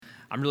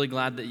I'm really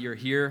glad that you're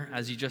here.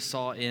 As you just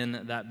saw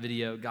in that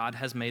video, God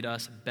has made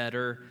us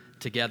better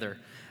together.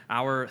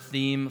 Our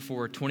theme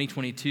for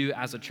 2022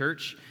 as a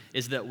church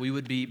is that we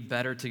would be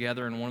better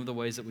together, and one of the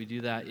ways that we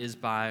do that is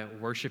by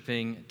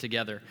worshiping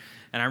together.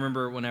 And I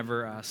remember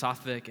whenever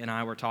Sathvik and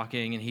I were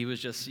talking, and he was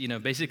just,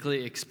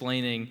 basically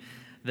explaining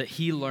that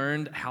he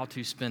learned how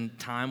to spend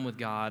time with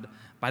God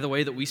by the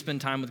way that we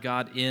spend time with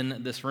God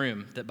in this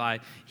room, that by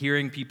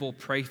hearing people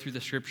pray through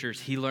the scriptures,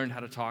 he learned how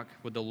to talk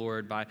with the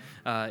Lord by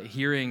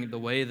hearing the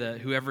way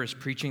that whoever is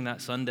preaching that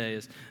Sunday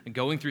is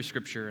going through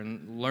scripture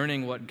and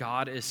learning what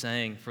God is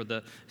saying for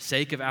the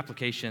sake of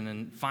application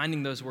and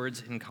finding those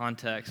words in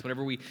context.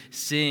 Whenever we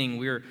sing,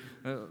 we're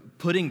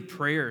putting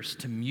prayers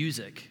to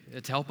music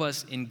to help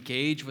us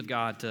engage with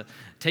God, to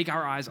take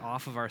our eyes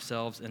off of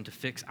ourselves and to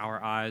fix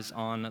our eyes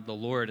on the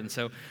Lord. And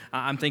so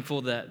I'm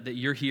thankful that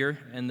you're here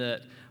and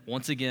that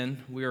once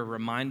again, we are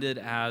reminded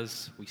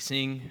as we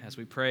sing, as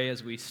we pray,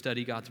 as we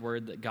study God's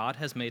word, that God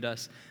has made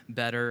us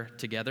better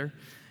together.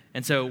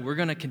 And so we're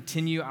going to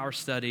continue our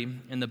study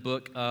in the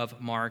book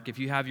of Mark. If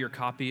you have your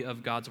copy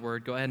of God's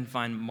word, go ahead and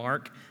find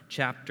Mark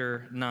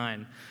chapter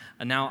 9.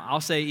 And now I'll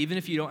say, even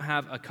if you don't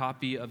have a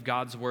copy of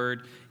God's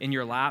word in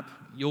your lap,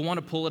 you'll want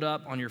to pull it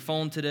up on your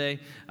phone today.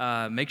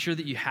 Make sure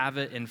that you have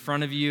it in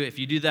front of you. If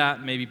you do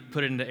that, maybe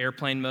put it into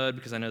airplane mode,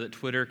 because I know that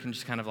Twitter can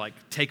just kind of like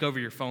take over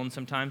your phone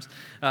sometimes.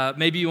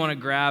 Maybe you want to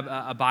grab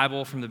a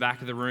Bible from the back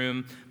of the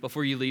room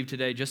before you leave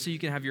today, just so you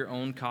can have your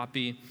own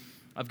copy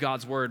of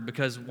God's word,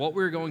 because what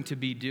we're going to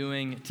be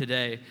doing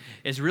today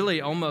is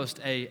really almost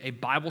a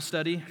Bible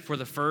study for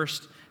the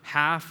first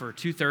half or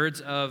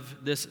 2/3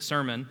 of this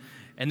sermon.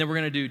 And then we're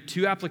going to do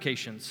two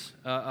applications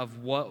of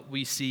what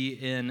we see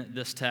in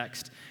this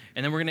text.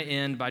 And then we're going to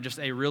end by just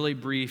a really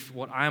brief,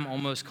 what I'm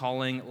almost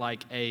calling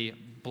like a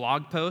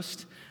blog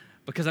post,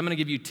 because I'm going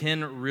to give you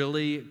 10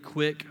 really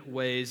quick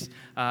ways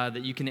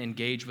that you can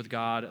engage with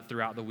God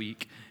throughout the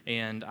week.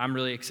 And I'm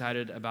really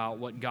excited about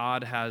what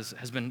God has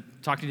been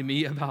talking to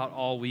me about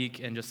all week,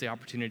 and just the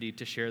opportunity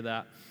to share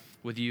that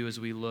with you as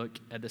we look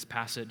at this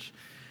passage.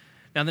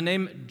 Now, the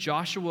name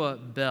Joshua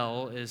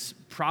Bell is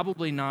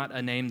probably not a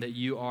name that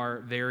you are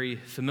very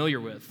familiar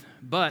with,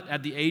 but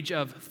at the age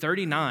of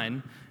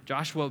 39,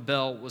 Joshua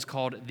Bell was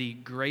called the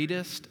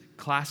greatest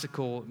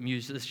classical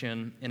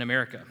musician in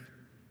America.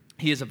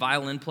 He is a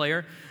violin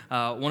player,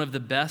 one of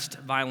the best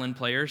violin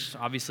players.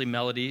 Obviously,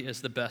 Melody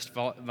is the best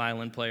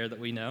violin player that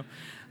we know.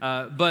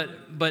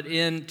 But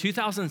in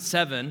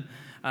 2007,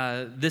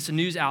 this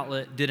news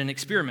outlet did an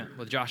experiment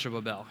with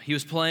Joshua Bell. He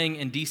was playing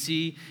in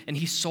D.C., and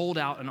he sold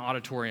out an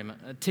auditorium.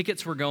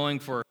 Tickets were going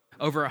for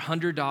over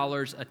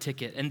 $100 a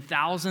ticket, and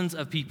thousands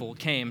of people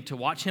came to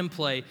watch him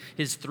play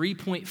his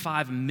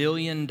 $3.5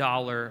 million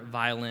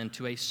violin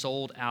to a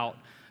sold-out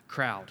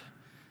crowd.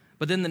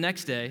 But then the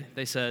next day,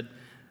 they said,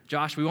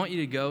 "Josh, we want you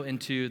to go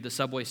into the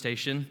subway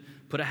station,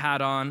 put a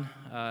hat on,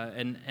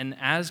 and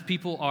as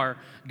people are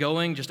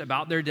going just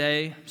about their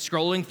day,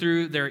 scrolling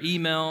through their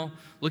email,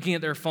 looking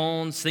at their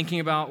phones, thinking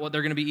about what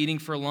they're going to be eating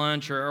for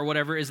lunch or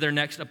whatever is their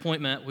next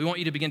appointment, we want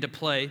you to begin to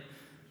play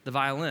the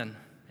violin."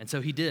 And so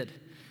he did.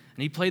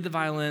 And he played the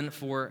violin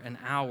for an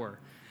hour.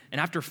 And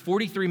after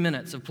 43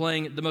 minutes of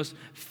playing the most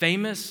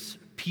famous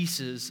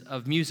pieces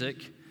of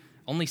music,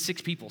 only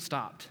 6 people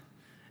stopped.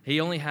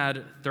 He only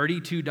had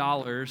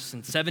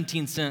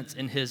 $32.17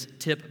 in his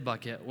tip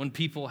bucket when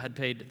people had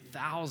paid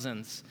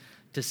thousands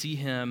to see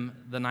him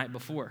the night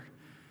before.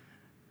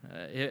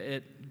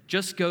 It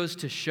just goes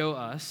to show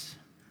us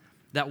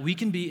that we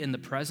can be in the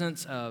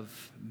presence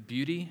of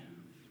beauty,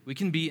 we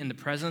can be in the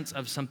presence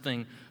of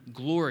something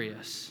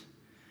glorious,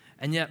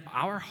 and yet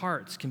our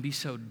hearts can be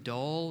so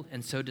dull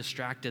and so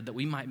distracted that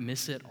we might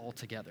miss it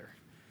altogether.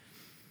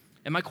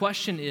 And my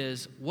question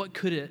is, what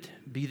could it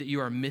be that you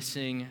are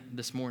missing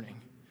this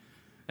morning?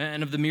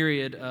 And of the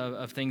myriad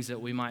of things that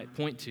we might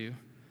point to,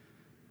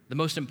 the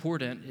most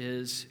important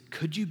is,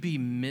 could you be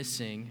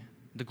missing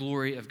the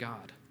glory of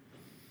God?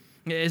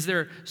 Is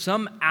there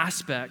some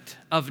aspect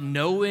of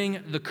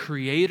knowing the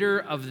creator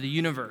of the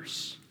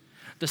universe,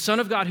 the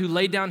Son of God who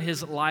laid down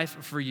his life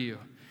for you,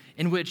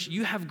 in which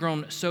you have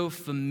grown so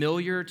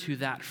familiar to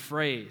that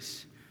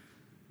phrase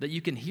that you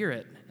can hear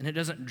it and it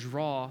doesn't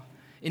draw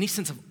any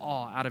sense of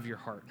awe out of your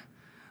heart?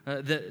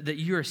 That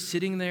you are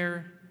sitting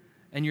there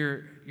and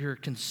you're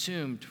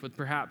consumed with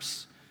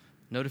perhaps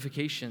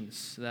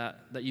notifications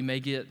that you may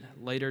get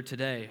later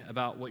today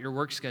about what your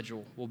work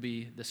schedule will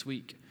be this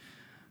week.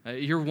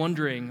 You're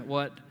wondering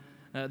what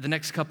the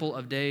next couple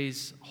of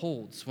days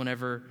holds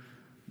whenever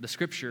the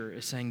scripture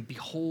is saying,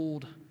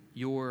 "Behold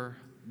your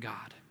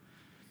God."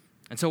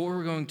 And so what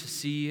we're going to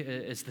see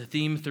is the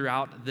theme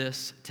throughout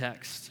this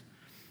text,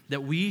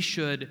 that we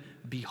should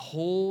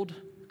behold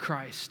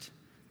Christ,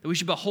 that we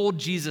should behold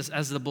Jesus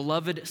as the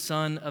beloved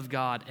Son of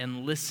God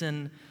and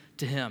listen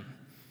to him.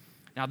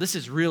 Now, this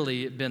has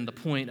really been the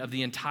point of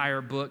the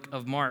entire book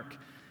of Mark,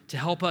 to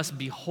help us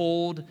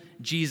behold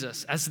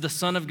Jesus as the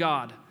Son of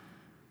God,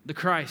 the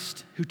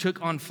Christ who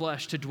took on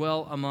flesh to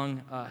dwell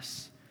among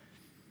us.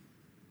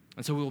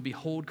 And so we will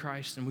behold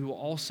Christ, and we will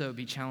also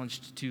be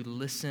challenged to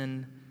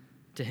listen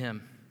to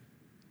him.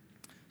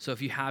 So if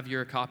you have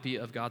your copy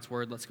of God's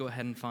Word, let's go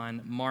ahead and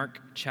find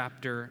Mark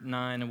chapter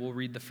 9, and we'll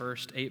read the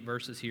first 8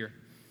 verses here.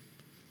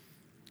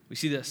 We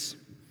see this.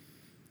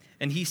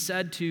 And he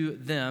said to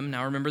them,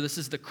 now remember this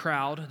is the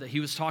crowd that he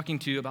was talking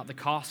to about the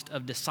cost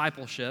of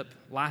discipleship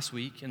last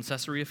week in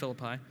Caesarea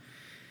Philippi.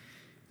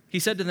 He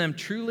said to them,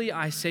 truly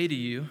I say to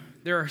you,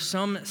 there are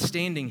some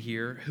standing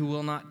here who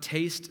will not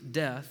taste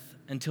death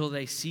until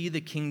they see the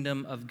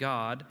kingdom of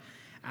God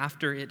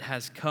after it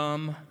has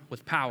come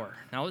with power.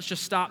 Now let's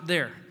just stop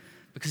there.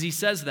 Because he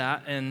says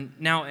that, and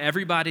now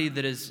everybody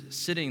that is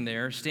sitting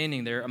there,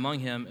 standing there among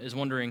him is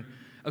wondering,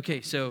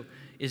 okay, so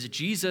is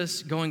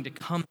Jesus going to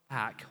come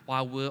back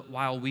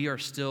while we are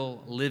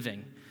still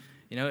living?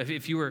 You know,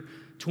 if you were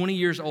 20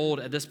 years old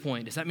at this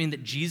point, does that mean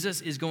that Jesus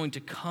is going to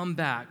come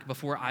back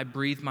before I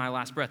breathe my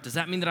last breath? Does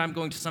that mean that I'm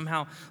going to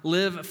somehow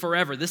live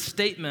forever? This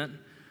statement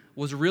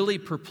was really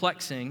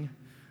perplexing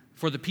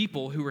for the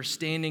people who were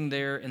standing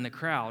there in the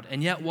crowd.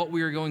 And yet what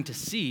we are going to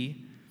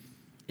see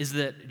is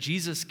that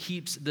Jesus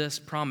keeps this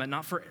promise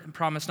not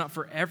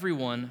for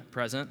everyone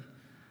present,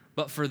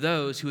 but for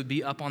those who would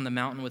be up on the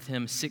mountain with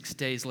him 6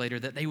 days later,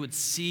 that they would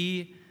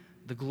see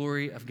the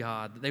glory of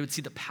God, that they would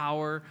see the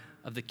power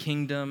of the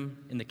kingdom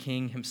in the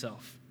King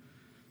himself.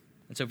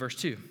 And so verse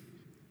 2,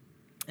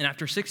 and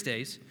after 6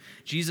 days,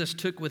 Jesus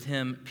took with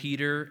him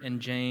Peter and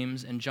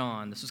James and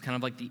John. This was kind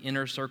of like the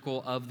inner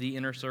circle of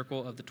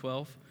the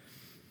 12.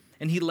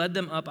 And he led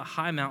them up a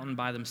high mountain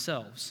by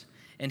themselves.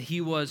 And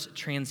he was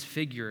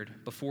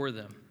transfigured before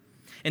them.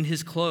 And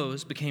his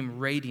clothes became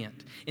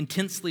radiant,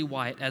 intensely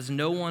white, as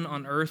no one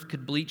on earth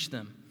could bleach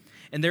them.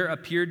 And there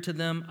appeared to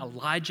them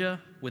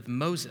Elijah with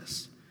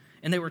Moses.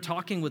 And they were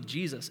talking with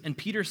Jesus. And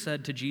Peter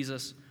said to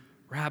Jesus,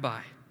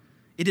 Rabbi,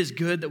 it is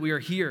good that we are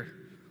here.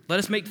 Let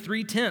us make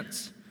 3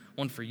 tents,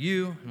 one for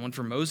you, and one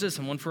for Moses,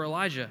 and one for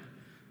Elijah.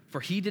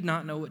 For he did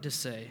not know what to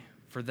say,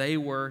 for they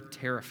were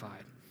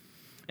terrified.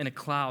 And a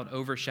cloud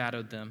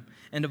overshadowed them.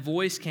 And a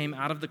voice came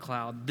out of the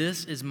cloud,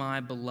 this is my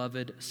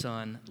beloved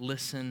Son,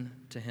 listen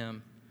to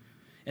him.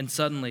 And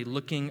suddenly,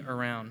 looking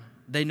around,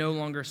 they no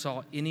longer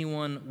saw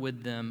anyone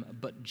with them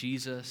but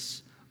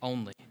Jesus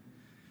only.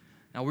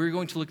 Now we're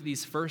going to look at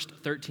these first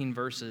 13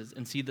 verses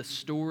and see the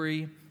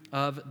story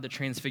of the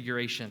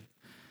transfiguration.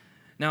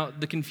 Now,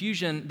 the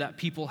confusion that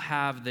people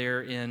have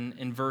there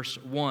in verse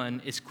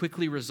 1 is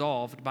quickly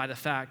resolved by the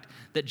fact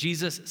that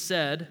Jesus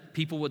said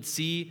people would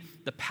see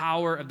the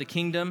power of the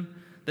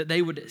kingdom, that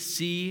they would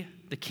see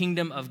the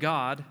kingdom of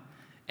God,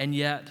 and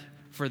yet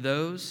for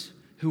those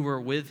who were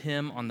with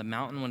him on the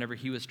mountain whenever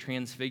he was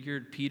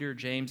transfigured, Peter,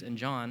 James, and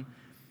John,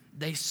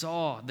 they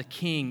saw the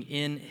king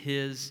in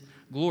his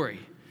glory.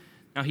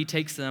 Now, he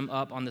takes them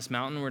up on this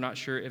mountain. We're not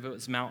sure if it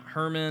was Mount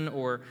Hermon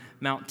or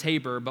Mount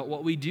Tabor, but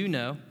what we do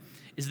know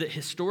is that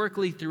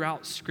historically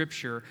throughout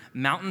Scripture,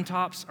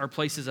 mountaintops are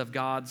places of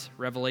God's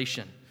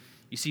revelation.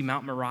 You see,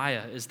 Mount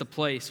Moriah is the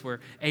place where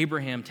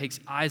Abraham takes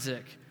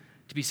Isaac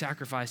to be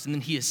sacrificed, and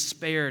then he is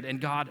spared, and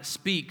God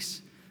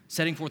speaks,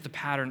 setting forth the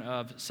pattern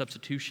of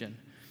substitution.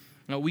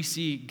 Now, we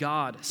see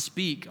God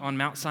speak on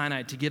Mount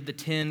Sinai to give the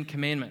 10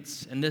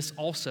 commandments, and this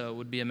also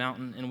would be a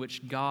mountain in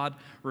which God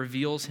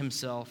reveals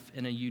himself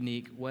in a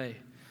unique way.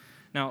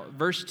 Now,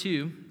 verse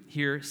 2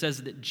 here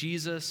says that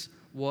Jesus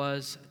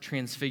was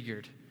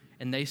transfigured,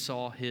 and they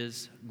saw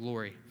his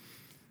glory.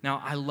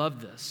 Now, I love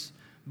this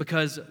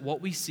because what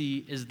we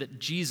see is that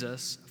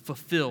Jesus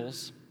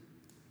fulfills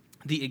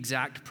the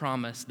exact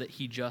promise that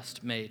he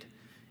just made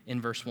in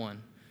verse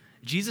 1.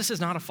 Jesus is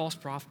not a false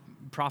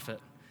prophet.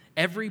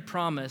 Every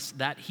promise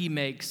that he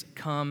makes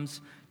comes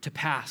to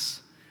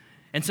pass.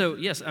 And so,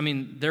 yes, I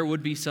mean, there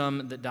would be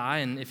some that die,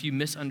 and if you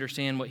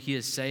misunderstand what he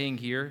is saying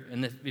here,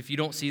 and if you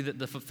don't see that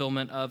the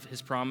fulfillment of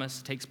his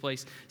promise takes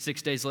place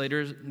 6 days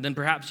later, then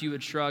perhaps you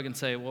would shrug and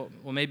say, well,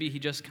 maybe he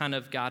just kind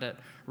of got it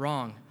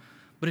wrong.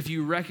 But if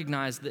you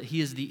recognize that he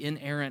is the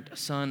inerrant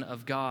Son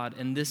of God,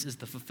 and this is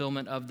the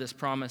fulfillment of this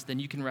promise, then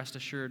you can rest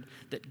assured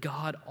that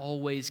God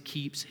always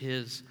keeps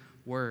his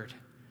word.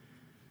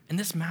 And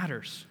this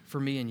matters for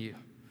me and you.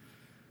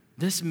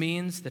 This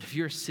means that if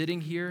you're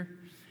sitting here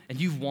and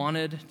you've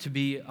wanted to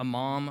be a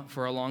mom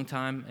for a long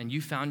time and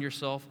you found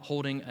yourself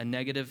holding a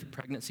negative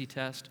pregnancy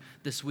test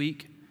this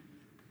week,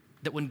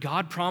 that when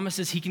God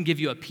promises he can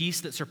give you a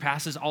peace that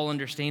surpasses all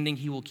understanding,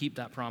 he will keep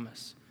that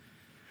promise.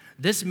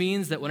 This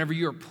means that whenever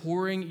you are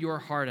pouring your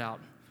heart out,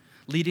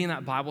 leading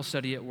that Bible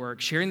study at work,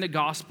 sharing the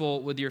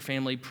gospel with your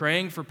family,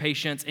 praying for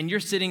patience, and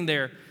you're sitting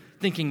there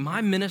thinking, my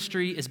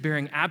ministry is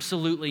bearing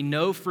absolutely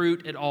no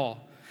fruit at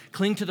all,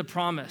 cling to the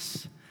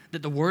promise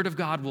that the word of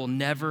God will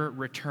never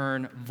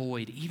return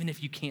void, even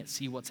if you can't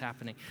see what's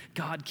happening.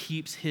 God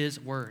keeps his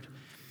word.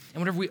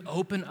 And whenever we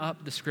open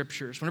up the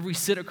scriptures, whenever we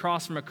sit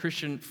across from a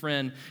Christian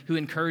friend who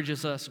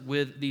encourages us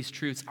with these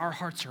truths, our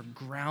hearts are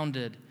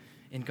grounded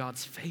in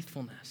God's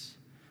faithfulness.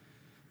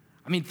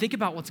 I mean, think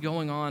about what's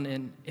going on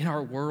in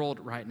our world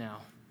right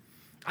now.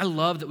 I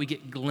love that we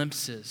get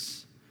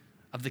glimpses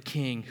of the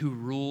King who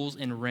rules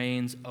and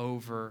reigns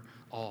over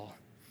all.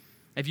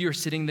 If you are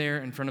sitting there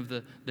in front of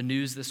the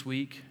news this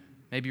week,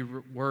 maybe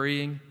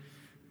worrying,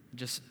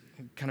 just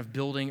kind of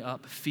building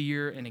up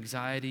fear and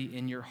anxiety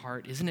in your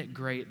heart, isn't it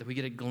great that we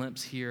get a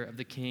glimpse here of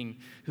the King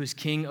who is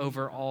king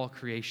over all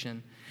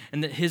creation,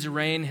 and that his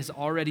reign has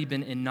already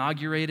been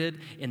inaugurated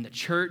in the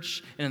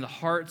church and in the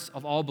hearts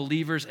of all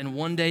believers, and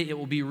one day it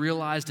will be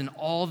realized in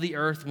all the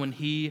earth when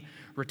he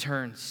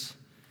returns.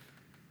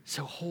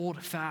 So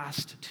hold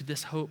fast to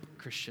this hope,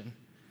 Christian,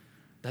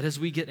 that as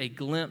we get a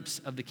glimpse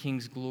of the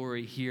King's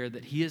glory here,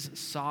 that he is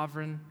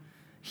sovereign,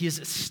 he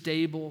is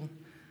stable,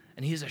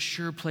 and he is a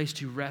sure place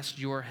to rest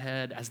your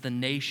head as the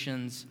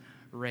nations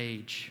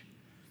rage.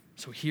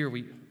 So here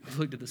we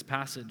looked at this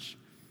passage,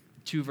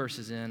 2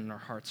 verses in, and our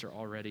hearts are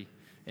already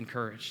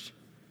encouraged.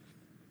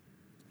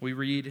 We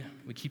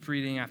keep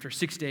reading. After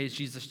 6 days,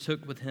 Jesus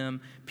took with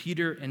him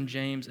Peter and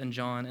James and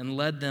John and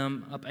led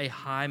them up a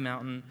high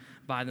mountain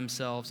by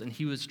themselves, and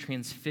he was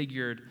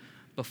transfigured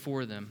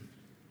before them.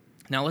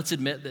 Now, let's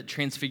admit that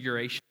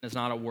transfiguration is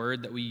not a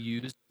word that we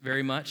use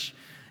very much.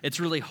 It's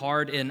really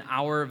hard in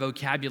our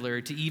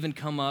vocabulary to even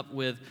come up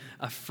with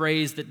a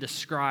phrase that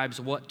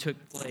describes what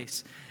took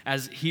place.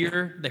 As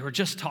here, they were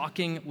just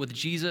talking with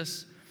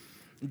Jesus,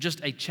 just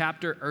a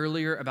chapter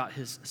earlier about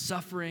his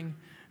suffering.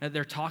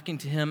 They're talking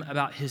to him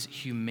about his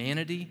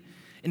humanity.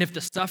 And if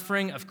the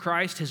suffering of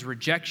Christ, his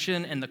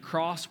rejection, and the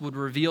cross would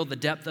reveal the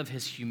depth of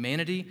his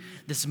humanity,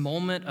 this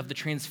moment of the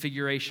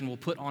transfiguration will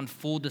put on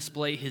full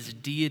display his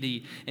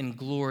deity and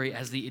glory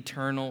as the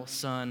eternal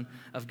Son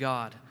of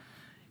God.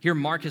 Here,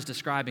 Mark is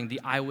describing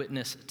the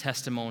eyewitness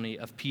testimony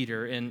of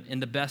Peter in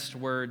the best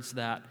words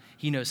that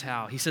he knows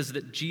how. He says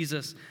that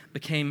Jesus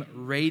became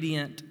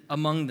radiant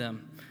among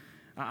them.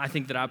 I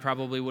think that I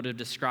probably would have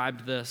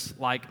described this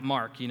like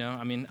Mark,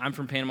 I'm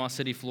from Panama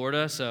City,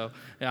 Florida, so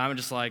I'm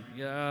just like,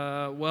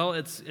 well,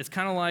 it's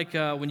kind of like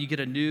when you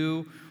get a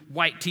new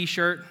white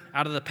t-shirt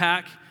out of the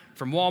pack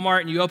from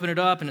Walmart and you open it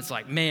up and it's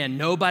like, man,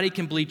 nobody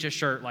can bleach a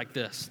shirt like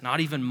this. Not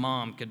even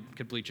mom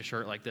could bleach a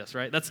shirt like this,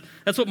 right? That's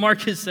what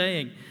Mark is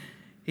saying.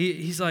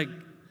 He's like,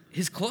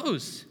 his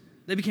clothes,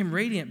 they became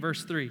radiant,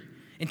 verse 3,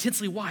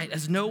 intensely white,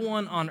 as no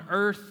one on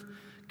earth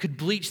could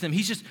bleach them.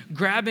 He's just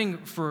grabbing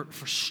for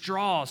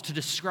straws to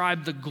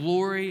describe the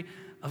glory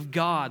of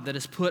God that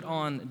is put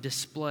on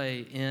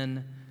display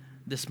in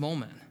this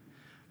moment.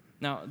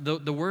 Now,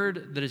 the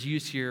word that is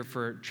used here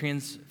for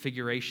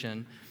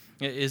transfiguration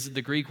is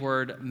the Greek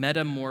word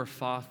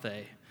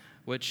metamorphothe,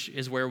 which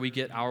is where we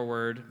get our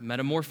word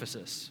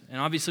metamorphosis. And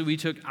obviously we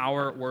took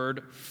our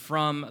word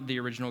from the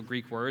original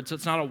Greek word, so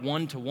it's not a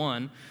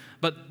one-to-one,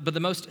 but the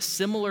most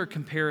similar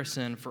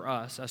comparison for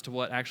us as to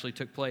what actually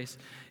took place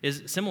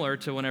is similar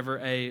to whenever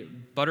a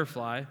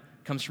butterfly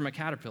comes from a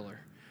caterpillar,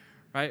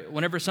 right?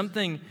 Whenever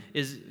something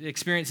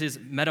experiences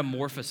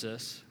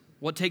metamorphosis,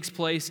 what takes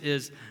place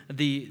is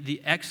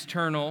the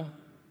external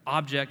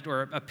object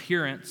or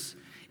appearance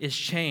is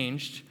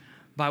changed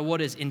by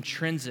what is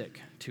intrinsic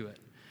to it.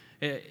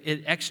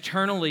 It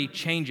externally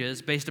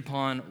changes based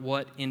upon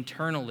what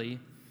internally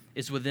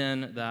is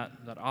within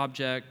that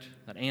object,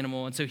 that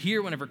animal. And so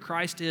here, whenever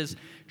Christ is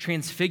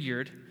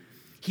transfigured,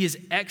 he is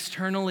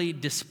externally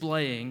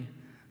displaying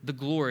the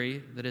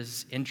glory that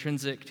is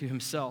intrinsic to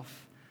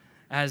himself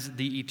as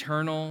the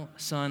eternal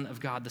Son of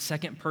God, the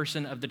second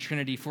person of the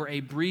Trinity. For a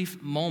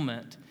brief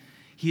moment,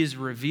 he is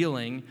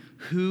revealing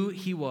who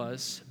he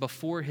was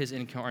before his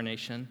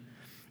incarnation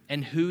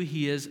and who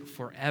he is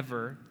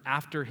forever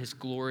after his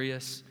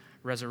glorious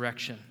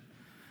resurrection.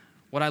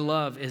 What I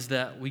love is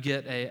that we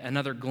get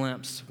another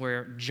glimpse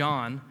where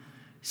John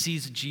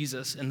sees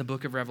Jesus in the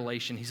book of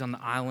Revelation. He's on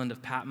the island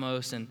of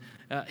Patmos, and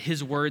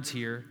his words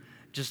here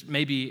just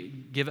maybe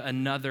give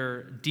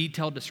another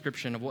detailed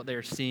description of what they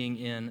are seeing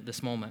in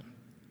this moment.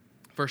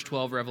 Verse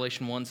 12,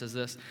 Revelation 1 says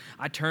this,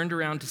 I turned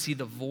around to see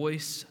the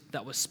voice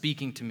that was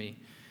speaking to me.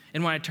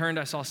 And when I turned,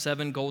 I saw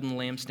 7 golden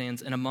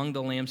lampstands, and among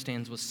the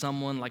lampstands was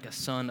someone like a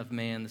son of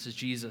man. This is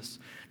Jesus,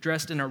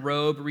 dressed in a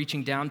robe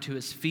reaching down to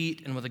his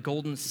feet and with a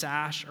golden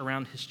sash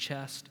around his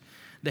chest.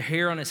 The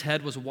hair on his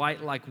head was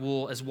white like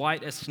wool, as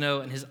white as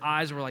snow, and his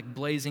eyes were like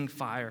blazing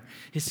fire.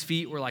 His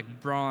feet were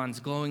like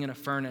bronze glowing in a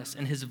furnace,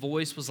 and his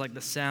voice was like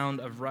the sound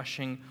of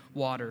rushing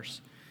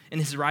waters. In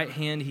his right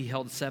hand he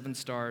held 7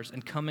 stars,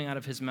 and coming out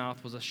of his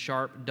mouth was a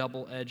sharp,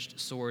 double-edged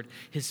sword,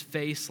 his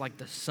face like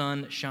the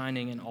sun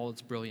shining in all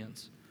its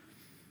brilliance.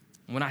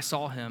 When I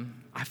saw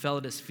him, I fell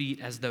at his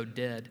feet as though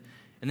dead.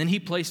 And then he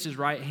placed his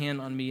right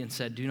hand on me and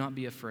said, do not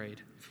be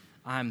afraid.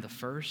 I am the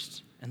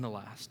first and the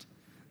last.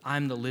 I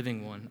am the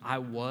living one. I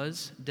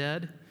was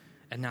dead,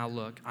 and now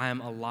look, I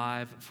am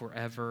alive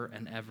forever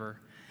and ever.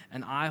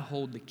 And I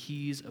hold the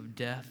keys of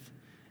death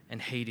and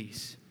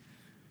Hades.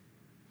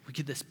 We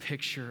get this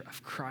picture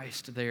of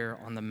Christ there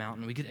on the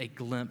mountain. We get a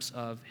glimpse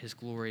of his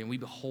glory, and we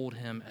behold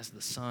him as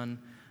the Son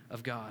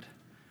of God.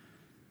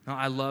 Now,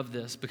 I love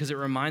this because it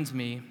reminds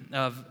me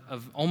of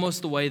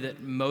almost the way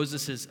that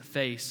Moses'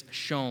 face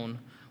shone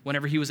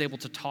whenever he was able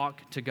to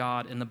talk to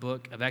God in the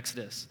book of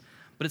Exodus.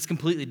 But it's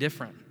completely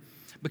different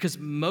because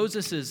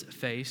Moses'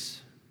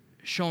 face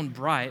shone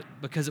bright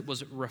because it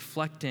was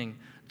reflecting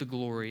the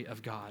glory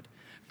of God.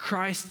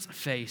 Christ's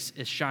face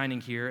is shining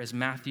here, as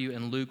Matthew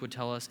and Luke would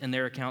tell us in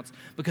their accounts,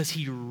 because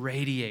he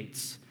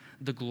radiates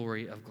the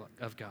glory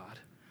of God.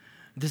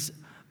 This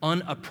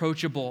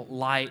unapproachable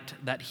light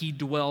that he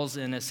dwells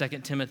in, as 2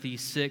 Timothy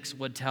 6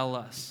 would tell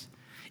us,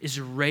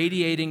 is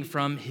radiating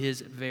from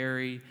his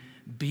very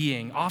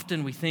being.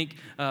 Often we think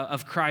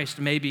of Christ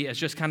maybe as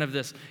just kind of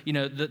this,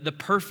 the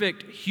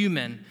perfect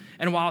human.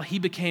 And while he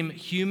became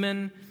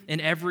human in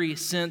every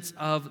sense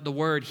of the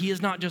word, he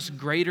is not just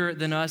greater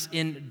than us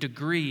in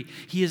degree.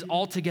 He is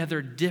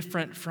altogether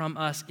different from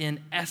us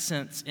in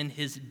essence, in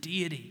his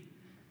deity.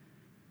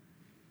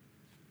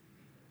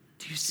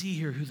 Do you see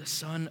here who the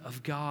Son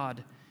of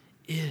God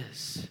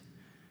is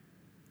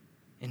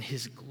in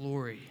his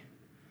glory?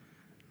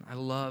 I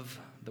love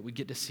that we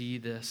get to see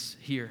this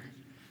here.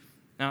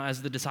 Now,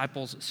 as the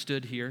disciples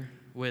stood here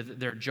with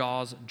their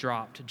jaws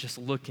dropped, just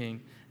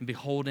looking and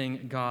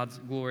beholding God's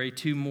glory,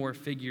 two more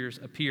figures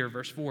appear.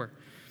 Verse 4,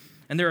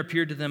 and there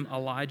appeared to them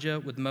Elijah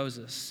with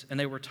Moses, and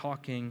they were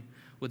talking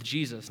with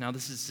Jesus. Now,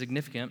 this is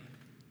significant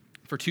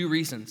for two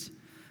reasons.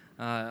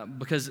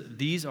 Because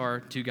these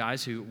are two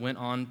guys who went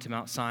on to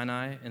Mount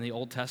Sinai in the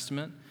Old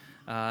Testament,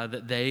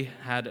 that they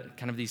had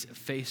kind of these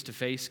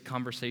face-to-face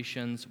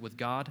conversations with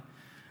God.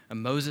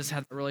 And Moses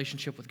had a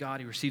relationship with God.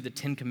 He received the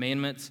 10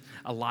 Commandments.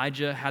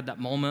 Elijah had that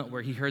moment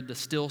where he heard the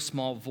still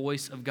small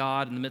voice of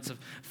God in the midst of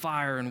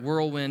fire and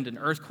whirlwind and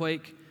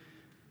earthquake.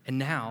 And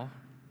now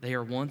they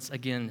are once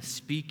again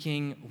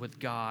speaking with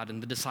God,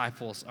 and the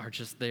disciples are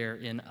just there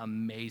in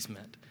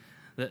amazement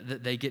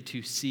that they get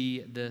to see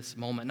this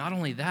moment. Not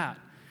only that,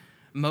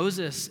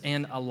 Moses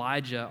and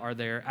Elijah are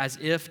there as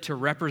if to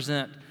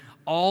represent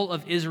all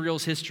of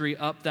Israel's history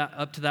up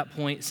to that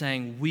point,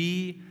 saying,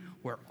 we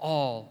were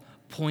all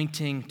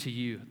pointing to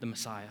you, the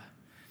Messiah.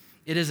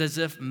 It is as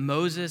if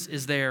Moses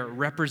is there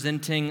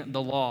representing the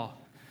law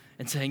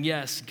and saying,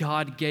 yes,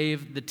 God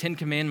gave the 10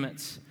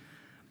 Commandments,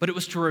 but it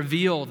was to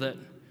reveal that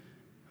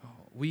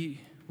we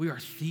are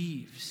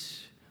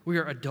thieves. We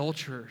are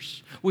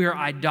adulterers. We are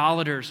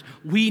idolaters.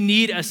 We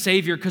need a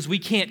Savior because we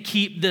can't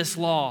keep this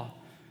law.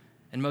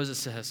 And Moses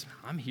says,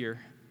 I'm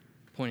here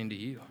pointing to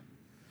you.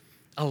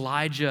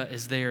 Elijah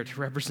is there to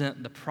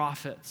represent the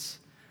prophets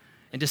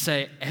and to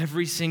say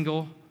every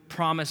single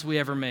promise we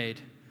ever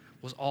made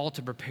was all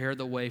to prepare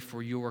the way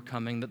for your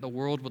coming, that the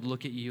world would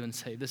look at you and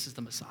say, this is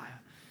the Messiah,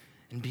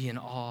 and be in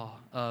awe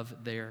of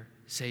their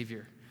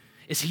Savior.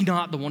 Is he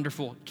not the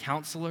wonderful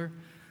counselor,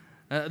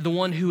 the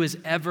one who is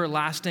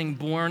everlasting,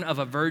 born of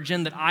a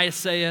virgin that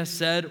Isaiah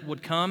said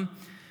would come?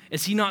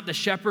 Is he not the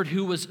shepherd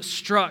who was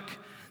struck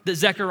that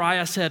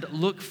Zechariah said,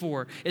 look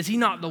for? Is he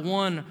not the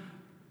one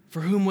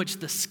for whom which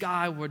the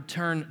sky would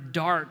turn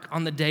dark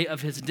on the day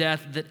of his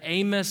death that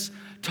Amos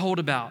told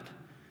about?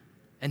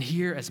 And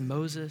here, as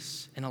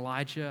Moses and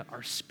Elijah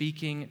are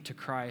speaking to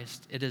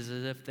Christ, it is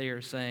as if they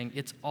are saying,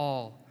 it's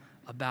all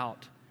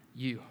about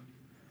you.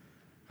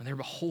 And they're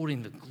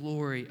beholding the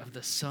glory of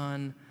the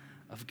Son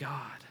of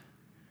God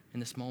in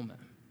this moment.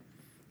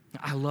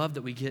 I love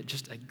that we get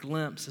just a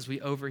glimpse as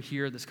we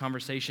overhear this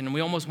conversation, and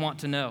we almost want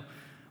to know,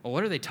 well,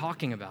 what are they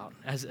talking about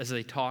as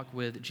they talk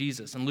with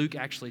Jesus? And Luke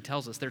actually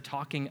tells us they're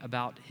talking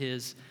about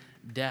his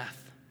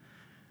death.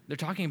 They're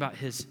talking about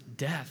his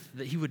death,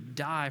 that he would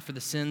die for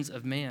the sins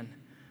of man,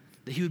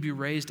 that he would be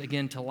raised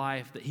again to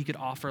life, that he could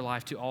offer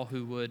life to all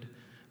who would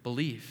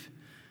believe.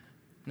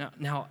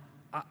 Now,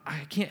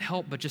 I can't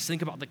help but just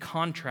think about the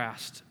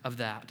contrast of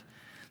that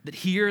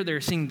here they're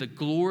seeing the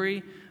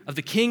glory of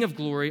the King of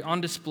Glory on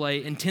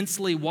display,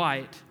 intensely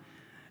white,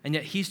 and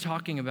yet he's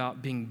talking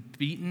about being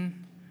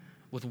beaten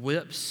with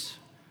whips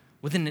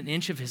within an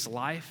inch of his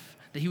life,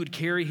 that he would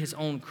carry his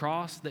own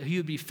cross, that he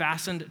would be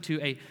fastened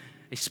to a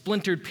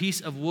splintered piece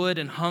of wood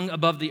and hung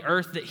above the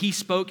earth, that he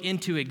spoke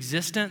into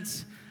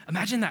existence.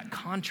 Imagine that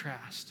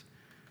contrast,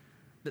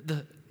 that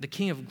the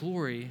King of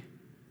Glory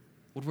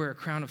would wear a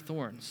crown of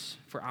thorns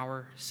for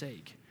our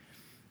sake.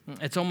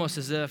 It's almost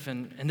as if,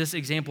 and this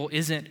example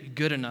isn't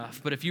good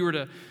enough, but if you were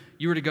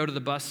to go to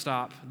the bus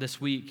stop this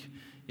week,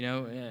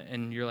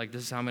 and you're like,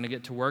 this is how I'm going to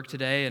get to work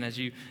today, and as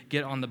you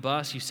get on the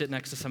bus, you sit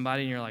next to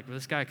somebody, and you're like, well,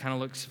 this guy kind of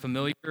looks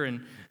familiar,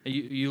 and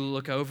you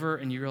look over,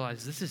 and you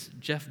realize, this is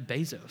Jeff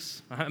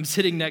Bezos. I'm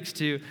sitting next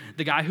to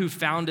the guy who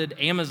founded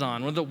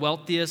Amazon, one of the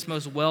wealthiest,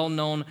 most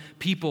well-known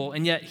people,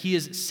 and yet he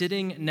is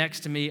sitting next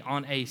to me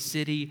on a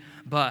city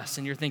bus,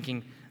 and you're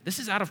thinking, this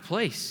is out of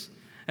place.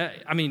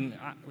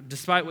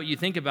 Despite what you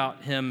think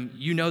about him,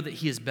 you know that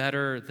he is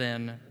better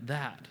than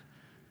that,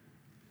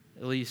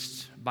 at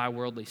least by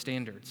worldly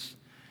standards.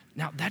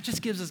 Now, that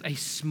just gives us a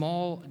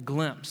small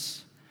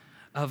glimpse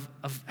of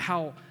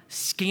how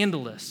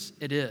scandalous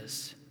it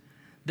is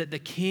that the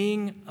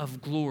King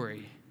of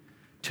Glory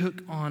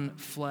took on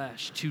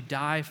flesh to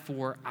die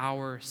for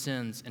our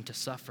sins and to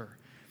suffer.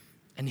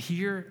 And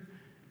here,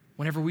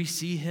 whenever we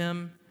see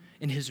him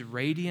in his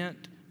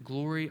radiant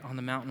glory on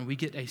the mountain, we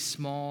get a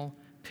small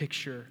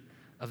picture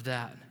of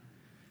that.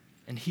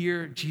 And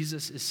here,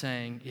 Jesus is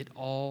saying, it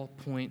all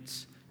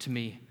points to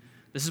me.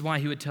 This is why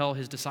he would tell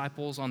his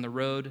disciples on the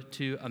road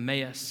to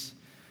Emmaus,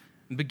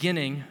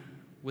 beginning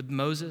with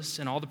Moses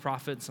and all the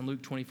prophets in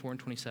Luke 24 and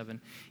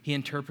 27, he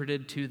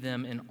interpreted to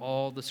them in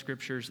all the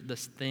scriptures the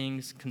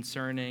things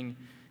concerning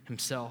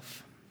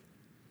himself.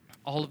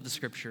 All of the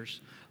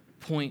scriptures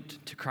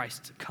point to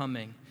Christ's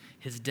coming,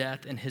 his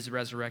death and his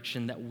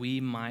resurrection, that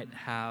we might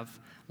have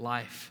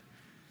life.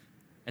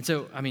 And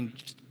so,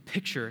 just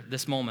picture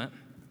this moment.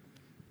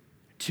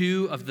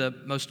 Two of the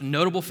most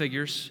notable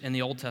figures in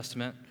the Old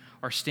Testament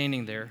are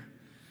standing there.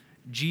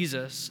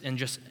 Jesus in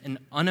just an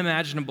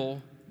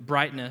unimaginable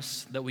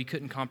brightness that we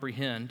couldn't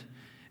comprehend,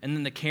 and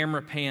then the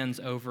camera pans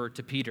over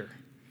to Peter.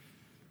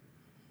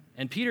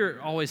 And Peter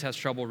always has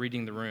trouble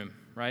reading the room,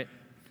 right?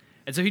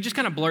 And so he just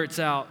kind of blurts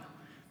out,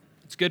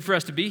 "It's good for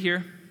us to be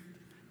here.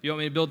 You want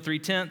me to build 3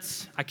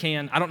 tents? I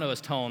can." I don't know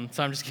his tone,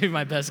 so I'm just giving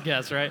my best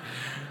guess, right?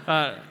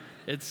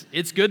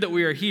 It's good that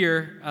we are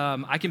here.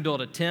 I can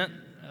build a tent,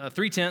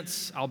 3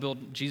 tents. I'll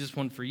build Jesus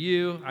one for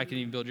you. I can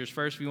even build yours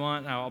first if you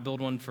want. I'll build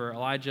one for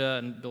Elijah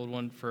and build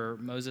one for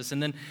Moses.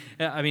 And then,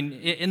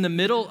 in the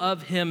middle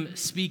of him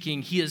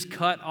speaking, he is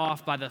cut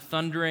off by the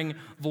thundering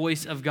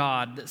voice of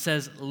God that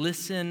says,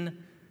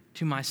 "Listen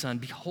to my son.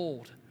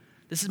 Behold,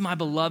 this is my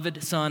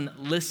beloved son.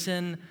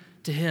 Listen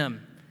to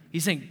him."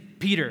 He's saying,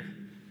 "Peter,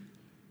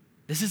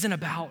 this isn't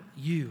about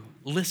you.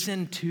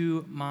 Listen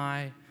to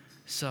my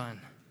son."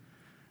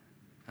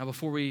 Now,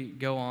 before we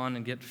go on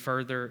and get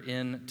further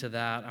into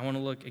that, I want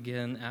to look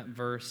again at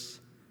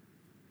verse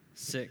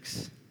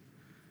 6.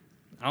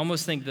 I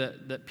almost think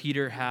that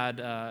Peter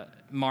had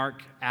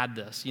Mark add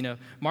this.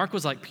 Mark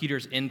was like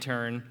Peter's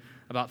intern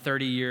about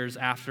 30 years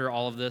after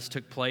all of this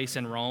took place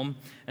in Rome.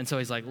 And so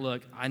he's like,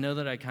 "Look, I know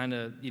that I kind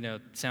of,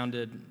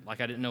 sounded like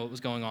I didn't know what was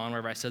going on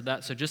whenever I said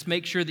that. So just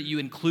make sure that you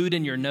include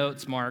in your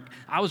notes, Mark,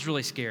 I was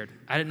really scared.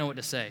 I didn't know what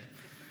to say."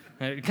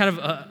 It kind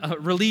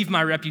of relieved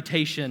my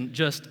reputation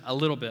just a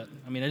little bit.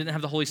 I didn't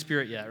have the Holy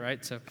Spirit yet,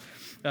 right? So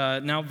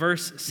now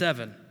verse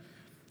 7.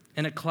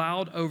 "And a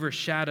cloud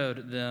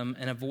overshadowed them,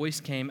 and a voice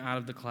came out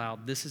of the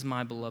cloud. 'This is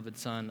my beloved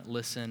son,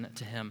 listen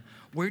to him.'"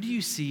 Where do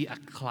you see a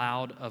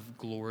cloud of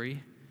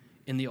glory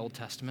in the Old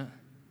Testament?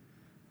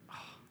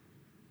 Oh,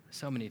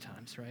 so many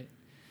times, right?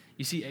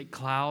 You see a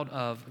cloud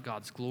of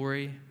God's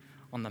glory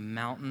on the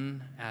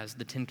mountain as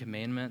the 10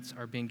 Commandments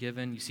are being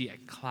given. You see a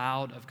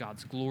cloud of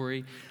God's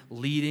glory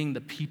leading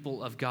the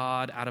people of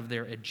God out of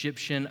their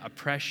Egyptian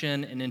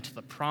oppression and into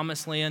the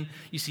promised land.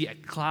 You see a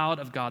cloud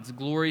of God's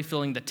glory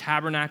filling the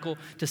tabernacle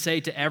to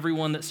say to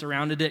everyone that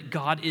surrounded it,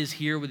 "God is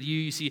here with you."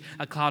 You see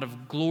a cloud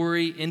of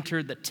glory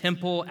enter the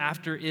temple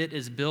after it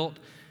is built,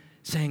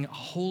 saying, "A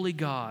holy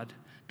God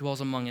dwells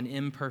among an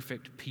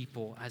imperfect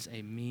people as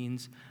a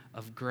means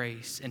of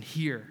grace." And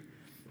here,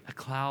 a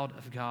cloud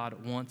of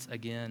God once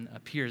again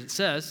appears. It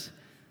says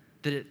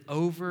that it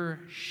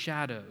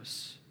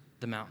overshadows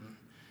the mountain.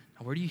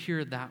 Now, where do you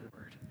hear that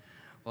word?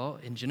 Well,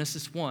 in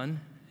Genesis 1,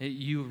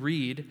 you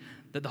read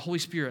that the Holy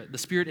Spirit, the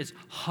Spirit is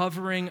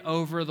hovering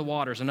over the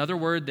waters. Another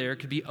word there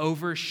could be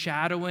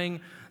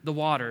overshadowing the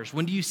waters.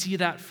 When do you see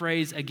that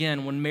phrase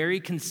again? When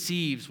Mary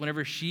conceives,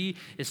 whenever she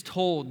is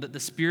told that the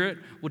Spirit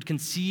would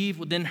conceive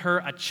within her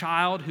a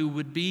child who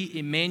would be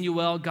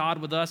Emmanuel, God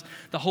with us,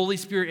 the Holy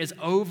Spirit is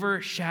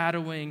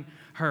overshadowing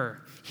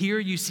her. Here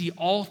you see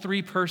all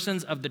 3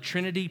 persons of the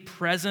Trinity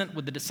present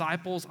with the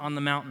disciples on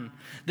the mountain.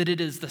 That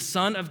it is the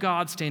Son of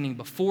God standing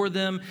before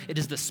them, it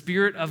is the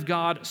Spirit of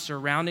God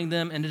surrounding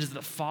them, and it is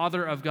the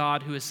Father of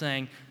God who is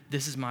saying,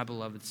 "This is my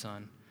beloved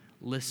Son.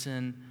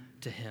 Listen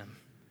to him."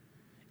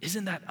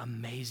 Isn't that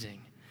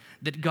amazing?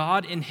 That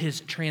God in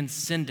his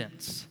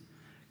transcendence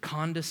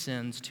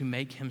condescends to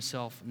make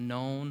himself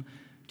known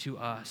to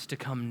us, to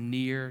come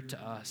near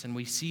to us. And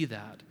we see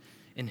that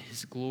in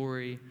his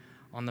glory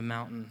on the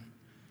mountain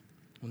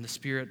when the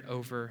Spirit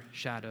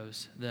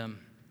overshadows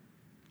them.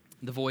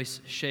 The voice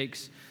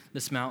shakes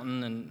this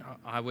mountain, and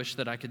I wish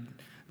that I could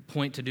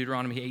point to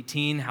Deuteronomy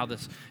 18, how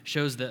this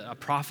shows that a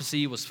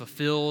prophecy was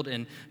fulfilled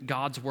in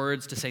God's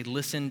words to say,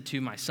 "Listen to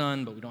my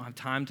son," but we don't have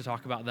time to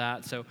talk about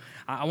that. So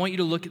I want you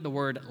to look at the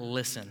word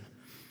 "listen."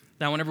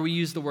 Now, whenever we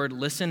use the word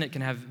 "listen," it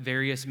can have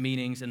various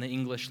meanings in the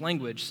English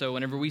language. So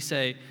whenever we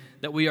say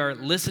that we are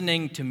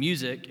listening to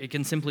music, it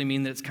can simply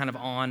mean that it's kind of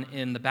on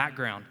in the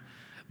background.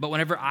 But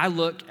whenever I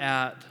look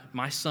at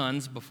my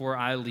sons before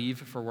I leave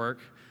for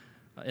work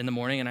in the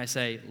morning and I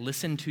say,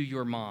 "Listen to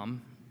your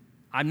mom,"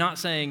 I'm not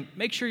saying,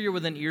 "Make sure you're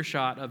within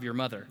earshot of your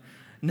mother."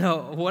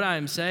 No, what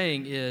I'm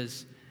saying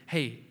is,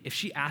 hey, if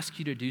she asks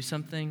you to do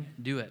something,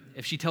 do it.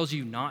 If she tells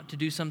you not to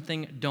do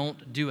something,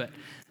 don't do it.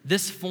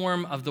 This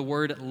form of the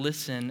word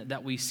 "listen"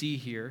 that we see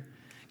here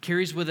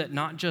carries with it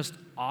not just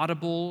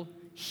audible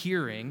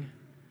hearing,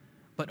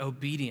 but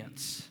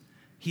obedience.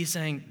 He's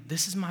saying,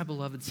 "This is my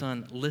beloved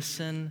son,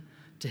 listen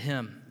to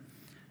him."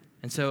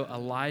 And so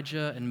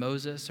Elijah and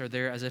Moses are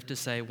there as if to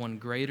say, one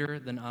greater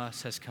than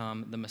us has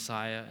come, the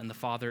Messiah, and the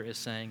Father is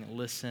saying,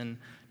 "Listen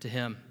to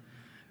him."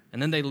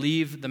 And then they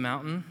leave the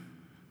mountain.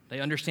 They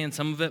understand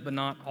some of it, but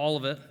not all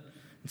of it.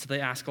 And so they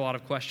ask a lot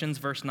of questions.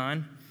 Verse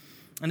 9,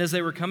 "And as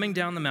they were coming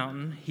down the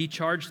mountain, he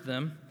charged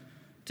them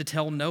to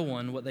tell no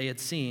one what they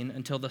had seen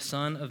until the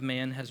Son of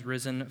Man has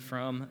risen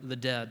from the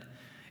dead."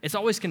 It's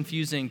always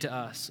confusing to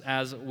us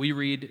as we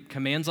read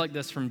commands like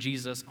this from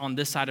Jesus on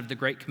this side of the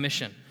Great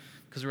Commission,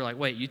 because we're like,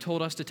 wait, you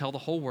told us to tell the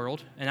whole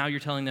world, and now you're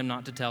telling them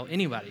not to tell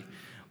anybody.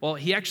 Well,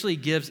 he actually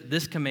gives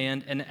this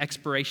command an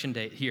expiration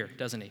date here,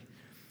 doesn't he?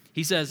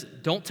 He says,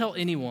 don't tell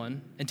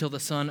anyone until the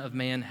Son of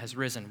Man has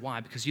risen. Why?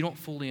 Because you don't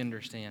fully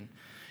understand.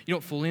 You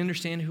don't fully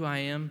understand who I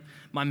am.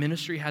 My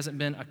ministry hasn't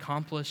been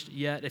accomplished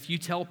yet. If you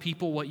tell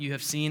people what you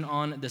have seen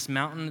on this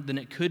mountain, then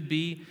it could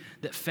be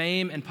that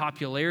fame and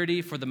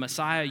popularity for the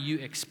Messiah you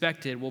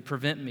expected will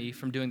prevent me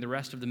from doing the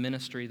rest of the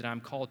ministry that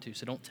I'm called to.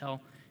 So don't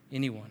tell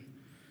anyone.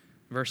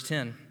 Verse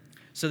 10,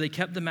 so they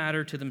kept the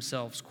matter to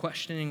themselves,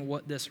 questioning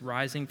what this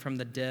rising from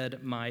the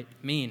dead might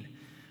mean.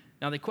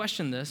 Now they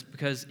questioned this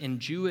because in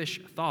Jewish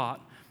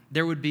thought,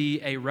 there would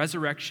be a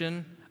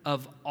resurrection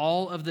of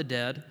all of the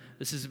dead.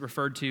 This is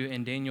referred to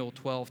in Daniel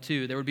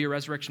 12:2. There would be a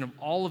resurrection of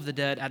all of the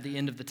dead at the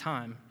end of the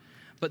time.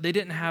 But they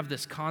didn't have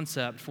this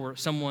concept for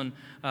someone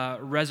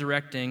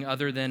resurrecting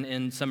other than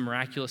in some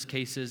miraculous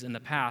cases in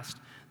the past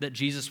that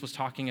Jesus was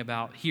talking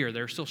about here.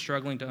 They're still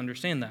struggling to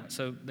understand that.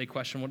 So they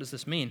question, what does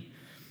this mean?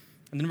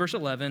 And then verse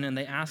 11, and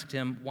they asked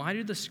him, why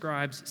do the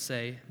scribes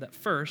say that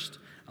first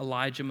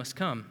Elijah must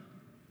come?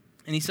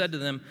 And he said to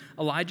them,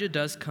 Elijah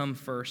does come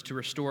first to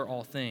restore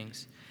all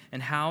things.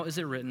 And how is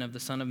it written of the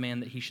Son of Man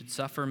that he should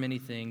suffer many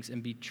things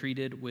and be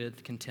treated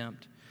with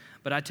contempt?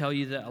 But I tell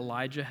you that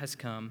Elijah has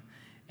come,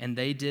 and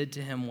they did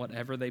to him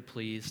whatever they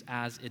pleased,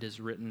 as it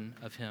is written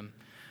of him.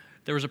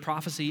 There was a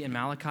prophecy in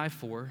Malachi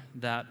 4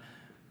 that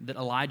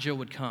Elijah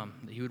would come,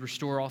 that he would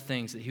restore all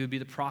things, that he would be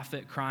the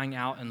prophet crying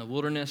out in the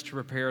wilderness to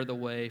prepare the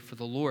way for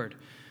the Lord.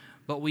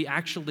 But we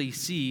actually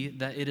see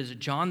that it is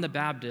John the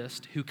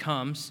Baptist who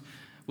comes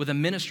with a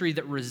ministry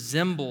that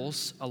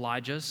resembles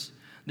Elijah's,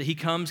 that he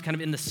comes kind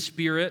of in the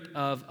spirit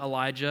of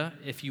Elijah,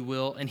 if you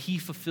will, and he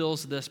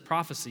fulfills this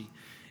prophecy.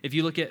 If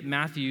you look at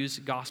Matthew's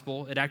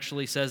gospel, it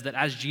actually says that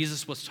as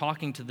Jesus was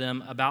talking to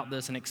them about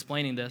this and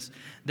explaining this,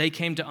 they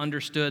came to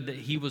understand that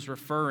he was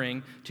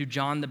referring to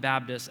John the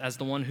Baptist as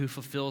the one who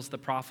fulfills the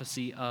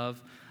prophecy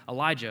of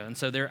Elijah. And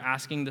so they're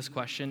asking this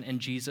question, and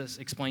Jesus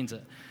explains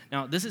it.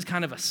 Now, this is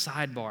kind of a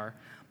sidebar,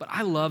 but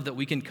I love that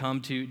we can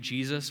come to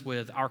Jesus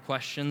with our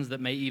questions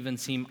that may even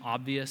seem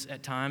obvious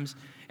at times,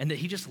 and that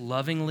he just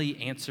lovingly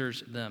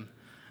answers them,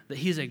 that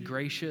he is a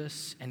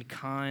gracious and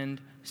kind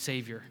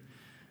Savior.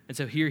 And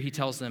so here he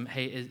tells them,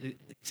 hey,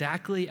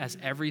 exactly as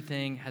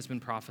everything has been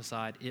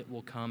prophesied, it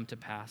will come to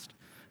pass.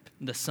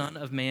 The Son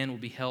of Man will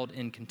be held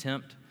in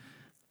contempt.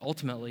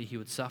 Ultimately, he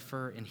would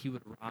suffer and he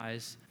would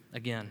rise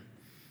again.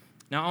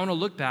 Now, I want to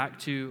look back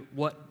to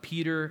what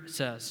Peter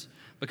says,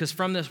 because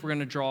from this, we're going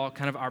to draw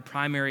kind of our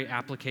primary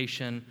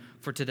application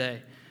for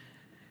today.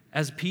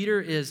 As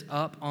Peter is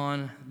up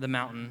on the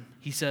mountain,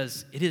 he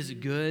says, it is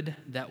good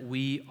that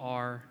we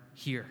are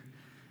here.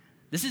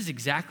 This is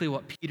exactly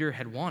what Peter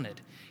had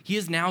wanted. He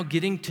is now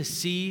getting to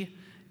see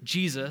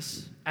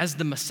Jesus as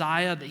the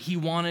Messiah that he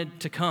wanted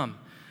to come.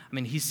 I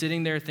mean, he's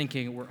sitting there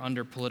thinking we're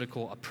under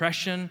political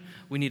oppression.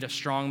 We need a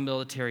strong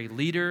military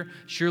leader.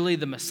 Surely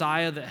the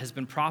Messiah that has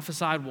been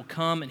prophesied will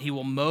come and he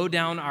will mow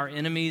down our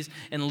enemies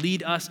and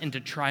lead us into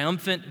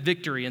triumphant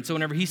victory. And so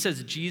whenever he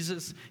says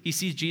Jesus, he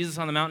sees Jesus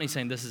on the mountain, he's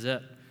saying, this is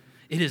it.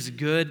 It is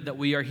good that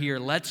we are here.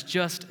 Let's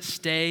just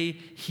stay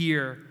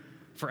here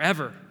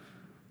forever.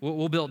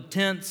 We'll build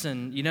tents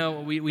and,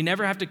 we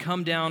never have to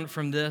come down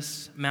from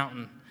this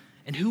mountain.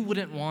 And who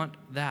wouldn't want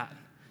that?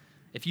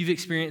 If you've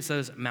experienced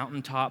those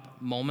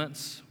mountaintop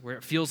moments where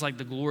it feels like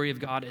the glory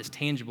of God is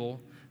tangible,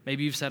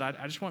 maybe you've said,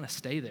 I just want to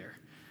stay there.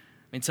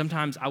 I mean,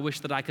 sometimes I wish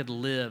that I could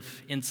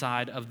live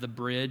inside of the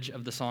bridge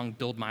of the song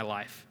Build My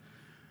Life.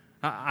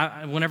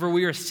 Whenever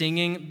we are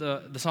singing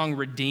the song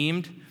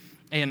Redeemed,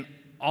 and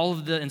all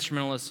of the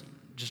instrumentalists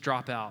just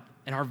drop out,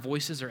 and our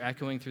voices are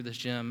echoing through this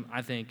gym,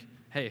 I think,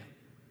 hey,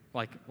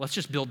 let's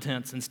just build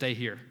tents and stay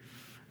here.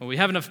 Well, we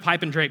have enough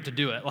pipe and drape to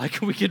do it.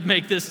 We could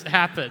make this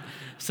happen.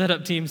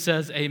 Setup team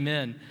says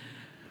amen.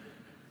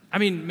 I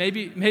mean,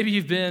 maybe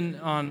you've been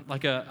on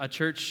a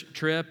church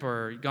trip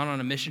or gone on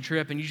a mission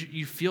trip, and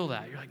you feel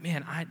that. You're like,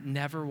 man, I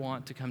never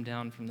want to come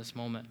down from this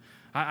moment.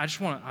 I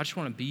just want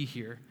to be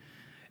here.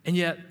 And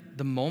yet,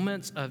 the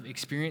moments of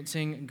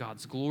experiencing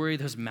God's glory,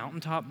 those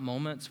mountaintop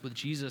moments with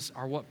Jesus,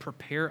 are what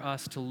prepare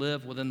us to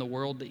live within the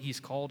world that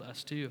he's called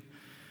us to.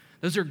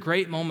 Those are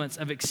great moments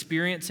of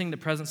experiencing the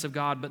presence of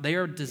God, but they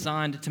are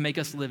designed to make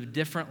us live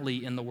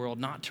differently in the world,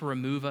 not to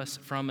remove us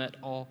from it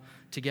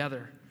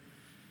altogether.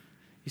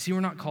 You see,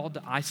 we're not called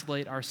to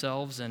isolate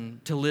ourselves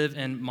and to live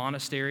in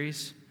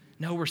monasteries.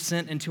 No, we're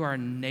sent into our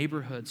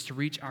neighborhoods to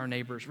reach our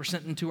neighbors. We're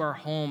sent into our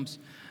homes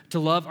to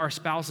love our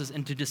spouses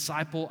and to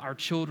disciple our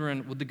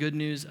children with the good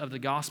news of the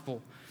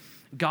gospel.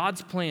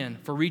 God's plan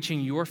for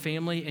reaching your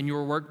family and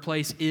your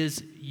workplace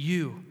is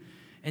you.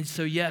 And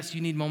so, yes,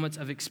 you need moments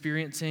of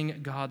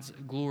experiencing God's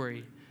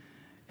glory,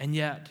 and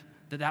yet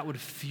that would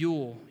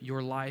fuel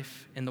your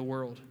life in the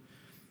world.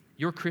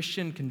 Your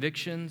Christian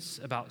convictions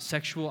about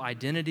sexual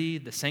identity,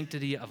 the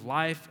sanctity of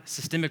life,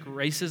 systemic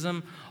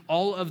racism,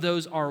 all of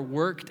those are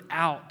worked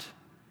out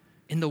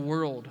in the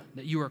world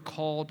that you are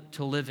called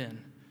to live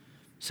in.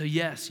 So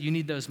yes, you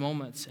need those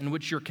moments in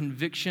which your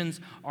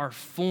convictions are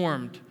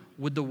formed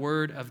with the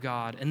Word of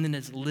God and then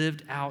is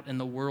lived out in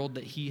the world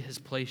that He has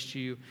placed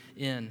you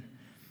in.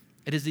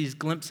 It is these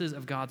glimpses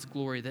of God's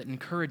glory that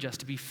encourage us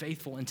to be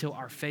faithful until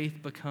our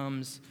faith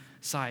becomes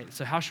sight.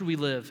 So how should we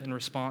live in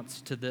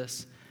response to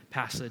this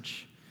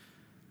passage?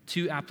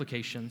 2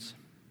 applications.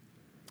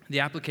 The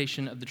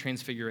application of the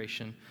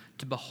transfiguration,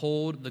 to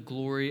behold the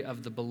glory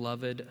of the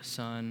beloved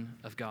Son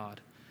of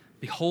God.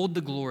 Behold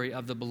the glory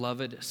of the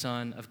beloved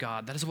Son of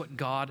God. That is what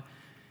God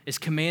is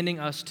commanding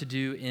us to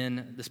do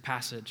in this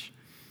passage.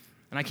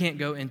 And I can't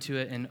go into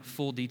it in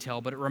full detail,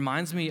 but it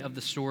reminds me of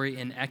the story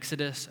in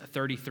Exodus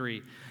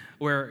 33,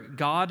 where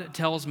God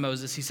tells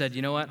Moses, He said,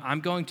 you know what,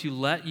 I'm going to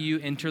let you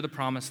enter the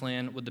promised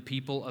land with the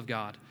people of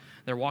God.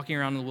 They're walking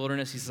around in the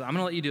wilderness. He says, I'm going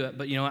to let you do it,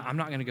 but you know what, I'm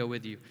not going to go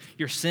with you.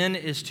 Your sin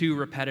is too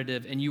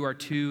repetitive, and you are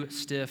too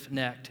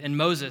stiff-necked. And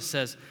Moses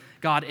says,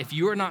 God, if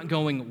you are not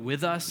going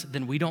with us,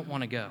 then we don't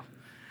want to go.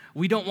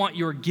 We don't want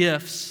your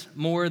gifts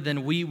more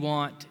than we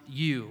want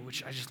you,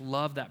 which I just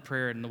love that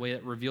prayer and the way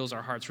it reveals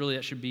our hearts. Really,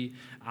 that should be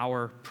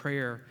our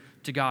prayer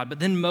to God. But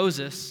then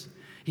Moses,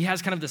 he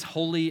has kind of this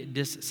holy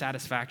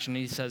dissatisfaction.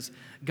 He says,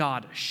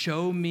 God,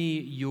 show me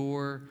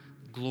your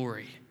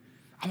glory.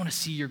 I want to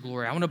see your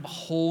glory. I want to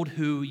behold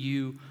who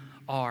you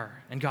are.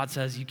 And God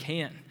says, you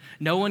can't.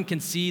 No one can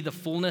see the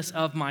fullness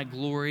of my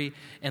glory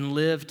and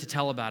live to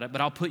tell about it,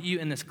 but I'll put you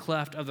in this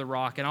cleft of the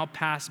rock and I'll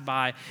pass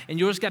by, and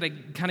you'll just got to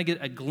kind of get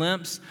a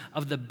glimpse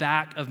of the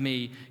back of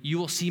me. You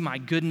will see my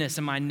goodness,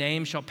 and my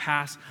name shall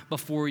pass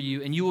before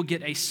you, and you will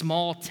get a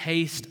small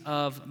taste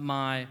of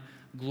my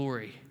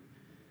glory.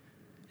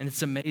 And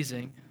it's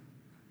amazing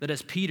that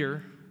as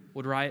Peter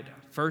would write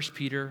 1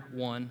 Peter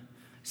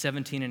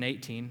 1:17 and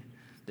 18,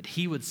 that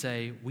he would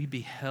say, we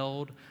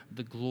beheld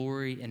the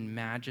glory and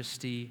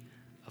majesty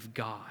of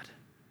God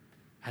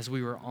as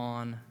we were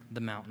on the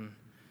mountain.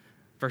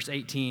 Verse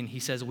 18, he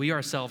says, we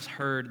ourselves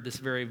heard this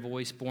very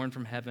voice born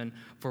from heaven,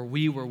 for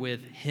we were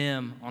with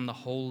him on the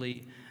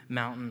holy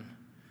mountain.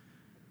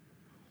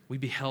 We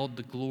beheld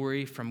the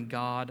glory from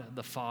God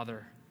the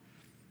Father.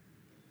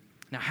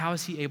 Now, how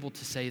is he able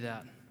to say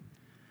that?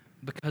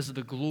 Because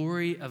the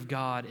glory of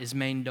God is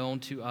made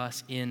known to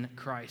us in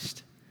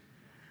Christ.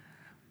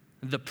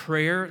 The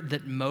prayer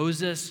that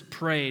Moses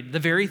prayed, the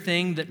very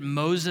thing that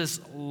Moses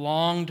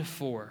longed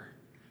for,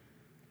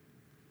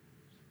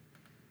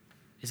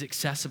 is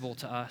accessible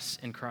to us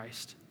in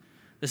Christ.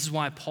 This is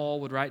why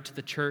Paul would write to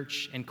the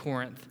church in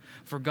Corinth,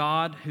 for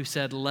God, who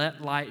said,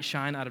 let light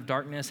shine out of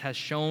darkness, has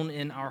shone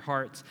in our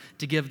hearts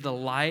to give the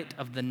light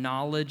of the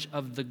knowledge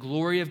of the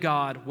glory of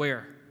God,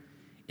 where?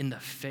 In the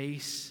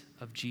face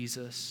of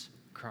Jesus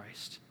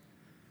Christ.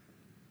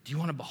 Do you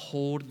want to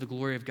behold the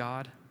glory of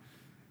God?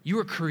 You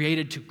were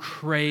created to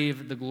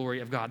crave the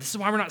glory of God. This is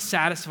why we're not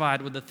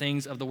satisfied with the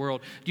things of the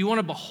world. Do you want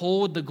to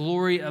behold the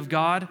glory of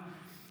God?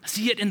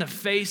 See it in the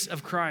face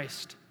of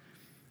Christ,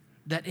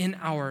 that in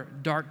our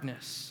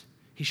darkness,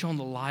 He shone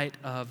the light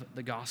of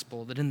the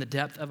gospel, that in the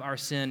depth of our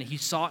sin, He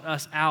sought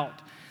us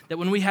out, that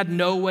when we had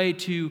no way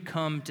to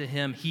come to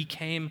Him, He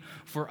came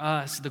for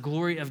us. The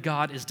glory of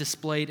God is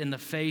displayed in the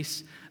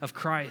face of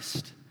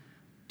Christ.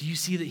 Do you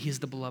see that He is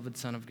the beloved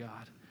Son of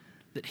God,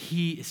 that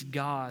He is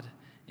God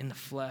in the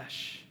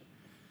flesh?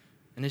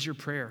 And is your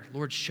prayer,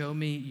 Lord, show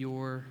me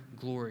your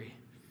glory.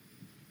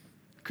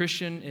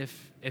 Christian,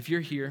 if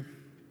you're here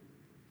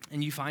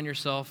and you find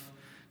yourself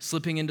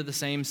slipping into the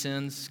same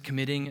sins,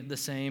 committing the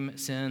same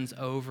sins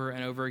over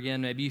and over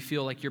again, maybe you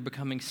feel like you're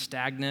becoming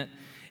stagnant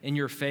in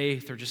your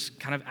faith or just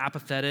kind of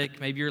apathetic,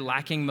 maybe you're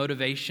lacking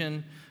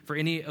motivation for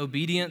any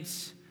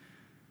obedience,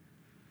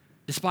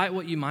 despite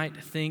what you might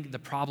think the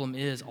problem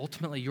is,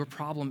 ultimately your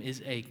problem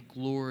is a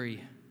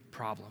glory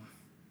problem.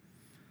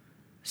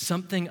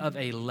 Something of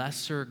a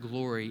lesser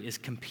glory is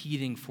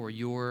competing for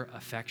your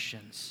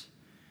affections.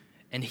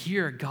 And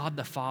here, God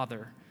the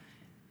Father,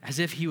 as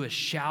if He was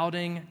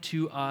shouting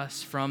to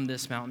us from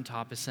this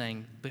mountaintop, is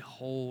saying,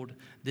 behold,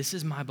 this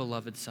is my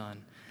beloved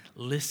Son.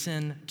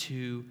 Listen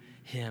to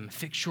Him.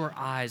 Fix your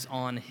eyes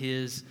on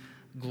His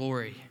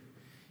glory.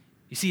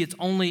 You see, it's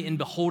only in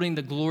beholding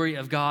the glory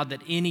of God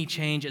that any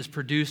change is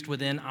produced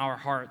within our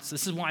hearts.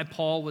 This is why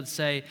Paul would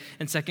say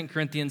in 2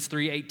 Corinthians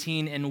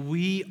 3:18, and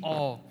we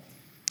all,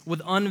 with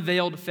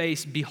unveiled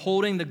face,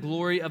 beholding the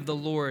glory of the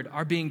Lord,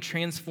 are being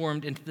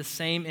transformed into the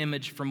same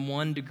image from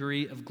one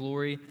degree of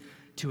glory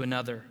to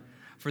another.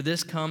 For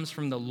this comes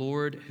from the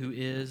Lord who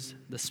is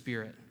the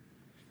Spirit.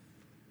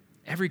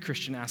 Every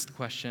Christian asks the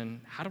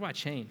question, how do I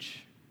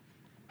change?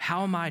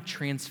 How am I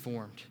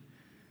transformed?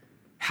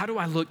 How do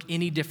I look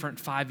any different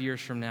 5 years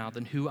from now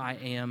than who I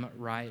am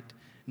right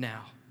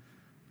now?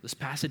 This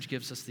passage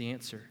gives us the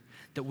answer,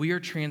 that we are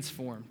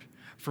transformed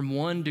from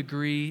one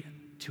degree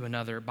to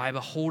another by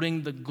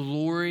beholding the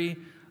glory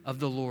of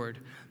the Lord.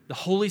 The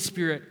Holy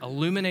Spirit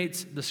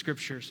illuminates the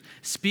Scriptures,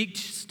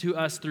 speaks to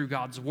us through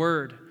God's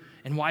Word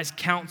and wise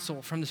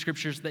counsel from the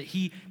Scriptures, that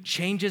He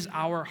changes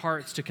our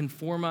hearts to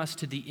conform us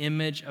to the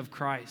image of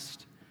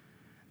Christ,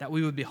 that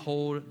we would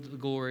behold the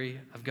glory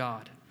of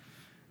God.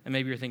 And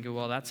maybe you're thinking,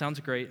 well, that sounds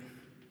great.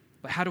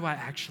 But how do I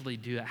actually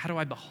do that? How do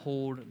I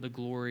behold the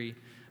glory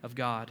of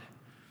God?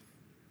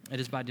 It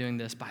is by doing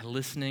this, by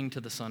listening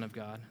to the Son of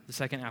God. The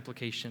second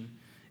application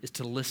is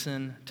to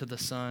listen to the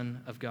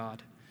Son of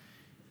God.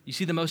 You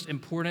see, the most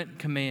important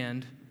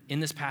command in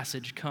this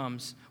passage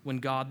comes when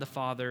God the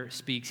Father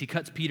speaks. He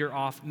cuts Peter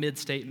off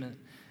mid-statement,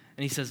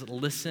 and he says,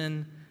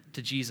 listen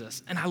to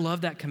Jesus. And I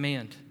love that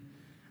command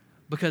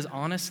because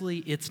honestly,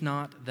 it's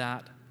not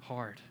that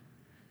hard.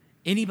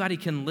 Anybody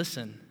can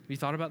listen. Have you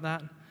thought about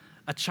that?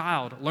 A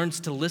child learns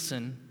to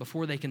listen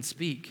before they can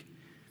speak.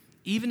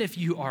 Even if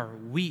you are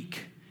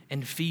weak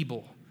and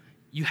feeble,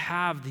 you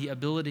have the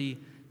ability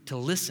to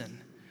listen.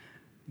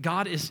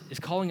 God is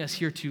calling us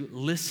here to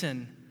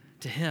listen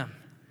to him.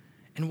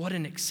 And what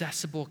an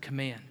accessible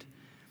command.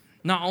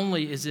 Not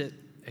only is it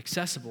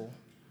accessible,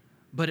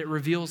 but it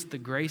reveals the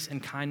grace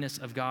and kindness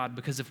of God,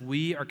 because if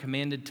we are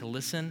commanded to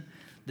listen,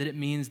 then it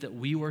means that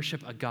we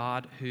worship a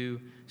God who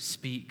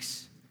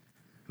speaks.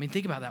 I mean,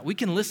 think about that. We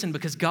can listen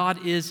because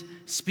God is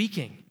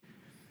speaking.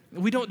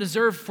 We don't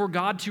deserve for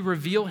God to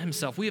reveal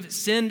himself. We have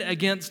sinned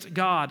against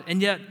God,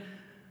 and yet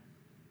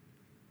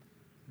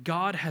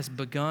God has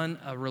begun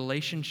a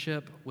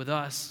relationship with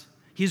us.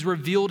 He's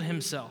revealed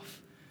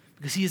himself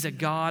because he is a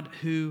God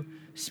who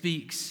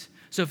speaks.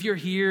 So if you're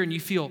here and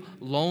you feel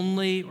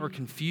lonely or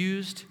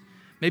confused,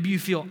 maybe you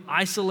feel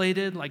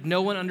isolated, like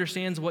no one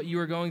understands what you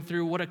are going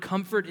through, what a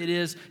comfort it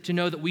is to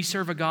know that we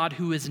serve a God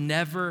who is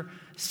never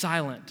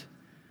silent,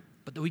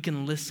 but that we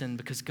can listen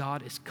because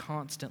God is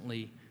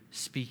constantly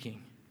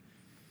speaking.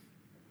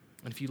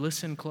 And if you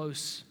listen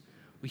close,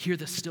 we hear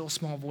the still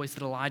small voice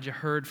that Elijah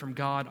heard from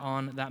God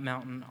on that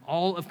mountain.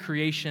 All of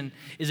creation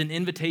is an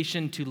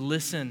invitation to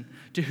listen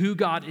to who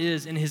God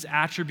is in his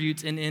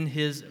attributes and in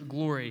his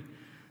glory.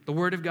 The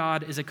Word of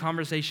God is a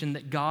conversation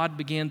that God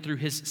began through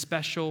his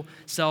special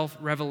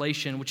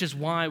self-revelation, which is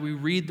why we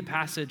read the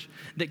passage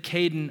that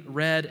Caden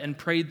read and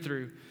prayed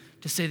through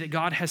to say that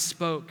God has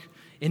spoke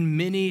in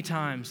many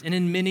times and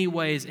in many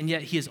ways, and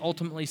yet he has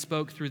ultimately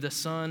spoke through the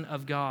Son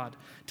of God.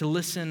 To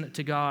listen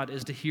to God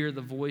is to hear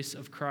the voice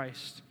of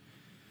Christ.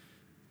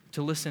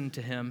 To listen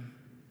to him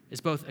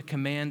is both a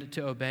command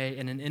to obey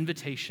and an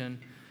invitation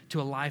to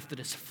a life that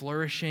is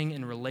flourishing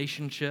in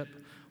relationship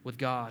with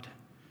God.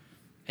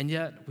 And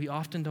yet, we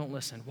often don't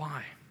listen.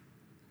 Why?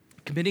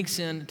 Committing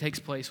sin takes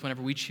place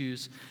whenever we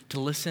choose to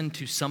listen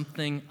to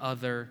something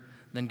other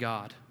than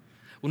God.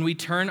 When we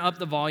turn up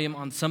the volume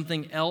on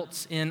something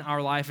else in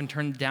our life and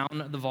turn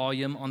down the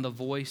volume on the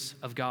voice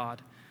of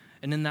God.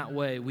 And in that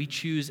way, we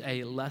choose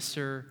a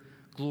lesser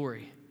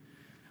glory.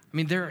 I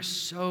mean,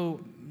 there's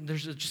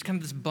just kind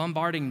of this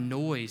bombarding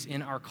noise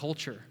in our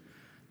culture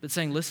that's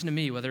saying, listen to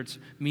me, whether it's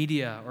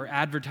media or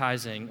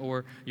advertising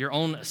or your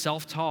own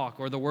self-talk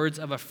or the words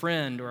of a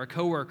friend or a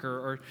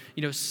coworker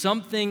or,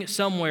 something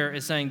somewhere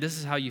is saying, this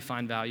is how you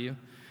find value.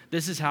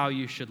 This is how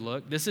you should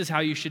look. This is how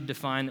you should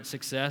define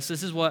success.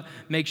 This is what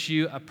makes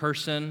you a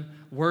person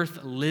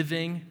worth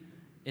living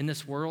in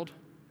this world.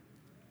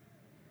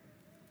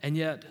 And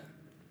yet,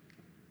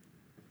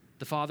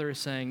 the Father is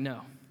saying,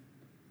 no.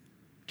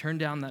 Turn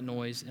down that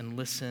noise and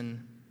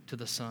listen to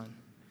the Son.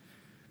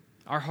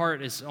 Our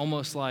heart is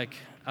almost like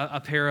a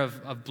pair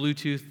of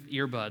Bluetooth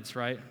earbuds,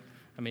 right?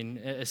 I mean,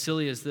 as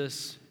silly as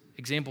this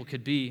example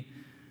could be,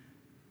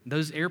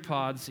 those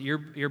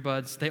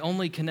earbuds, they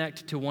only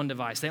connect to one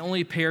device. They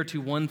only pair to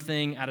one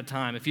thing at a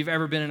time. If you've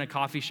ever been in a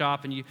coffee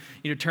shop and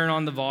you turn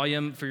on the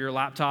volume for your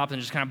laptop and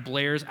it just kind of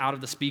blares out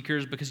of the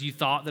speakers because you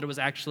thought that it was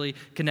actually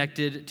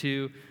connected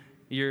to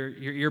your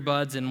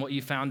earbuds, and what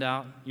you found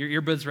out,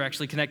 your earbuds were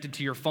actually connected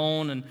to your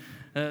phone, and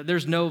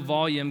there's no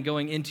volume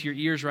going into your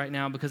ears right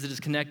now because it is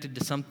connected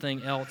to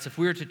something else. If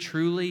we are to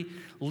truly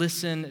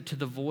listen to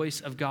the voice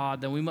of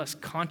God, then we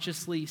must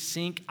consciously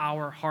sync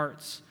our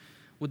hearts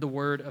with the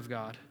Word of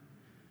God.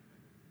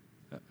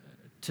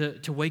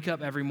 To wake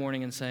up every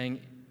morning and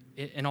saying,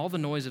 in all the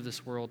noise of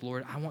this world,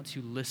 Lord, I want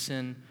to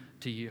listen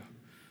to you.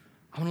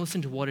 I want to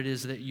listen to what it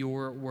is that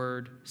your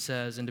Word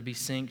says and to be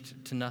synced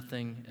to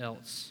nothing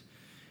else.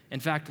 In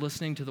fact,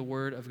 listening to the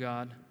Word of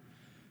God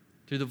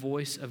through the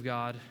voice of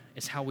God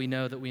is how we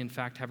know that we in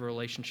fact have a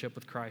relationship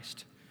with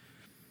Christ.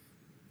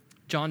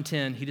 John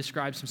 10, he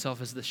describes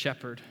himself as the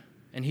shepherd,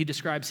 and he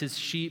describes his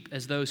sheep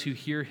as those who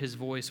hear his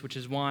voice, which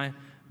is why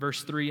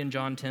verse 3 in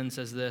John 10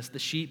 says this, the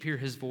sheep hear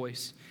his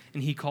voice,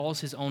 and he calls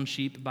his own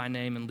sheep by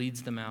name and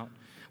leads them out.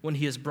 When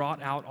he has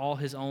brought out all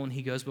his own,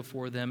 he goes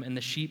before them, and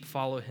the sheep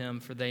follow him,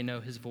 for they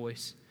know his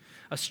voice.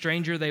 A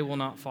stranger they will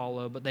not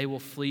follow, but they will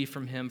flee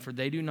from him, for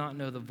they do not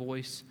know the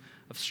voice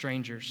of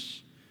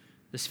strangers.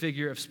 This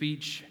figure of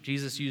speech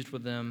Jesus used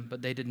with them,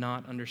 but they did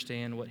not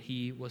understand what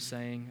he was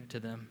saying to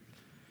them.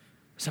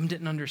 Some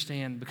didn't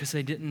understand because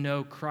they didn't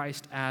know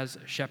Christ as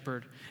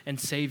shepherd and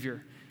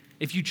Savior.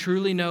 If you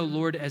truly know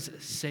Lord as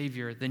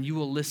Savior, then you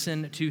will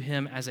listen to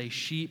him as a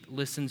sheep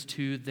listens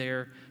to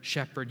their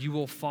shepherd. You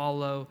will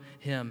follow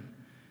him.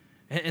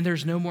 And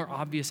there's no more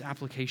obvious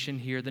application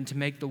here than to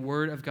make the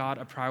Word of God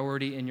a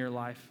priority in your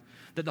life,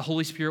 that the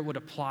Holy Spirit would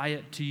apply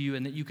it to you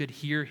and that you could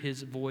hear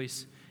his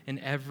voice in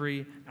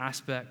every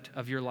aspect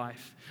of your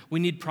life. We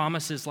need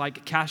promises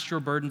like cast your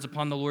burdens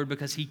upon the Lord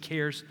because he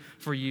cares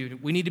for you.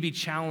 We need to be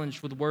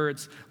challenged with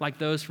words like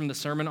those from the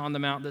Sermon on the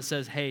Mount that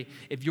says, hey,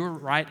 if your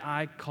right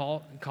eye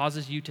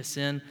causes you to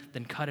sin,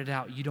 then cut it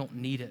out. You don't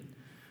need it.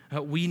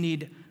 We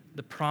need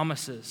the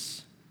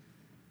promises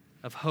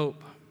of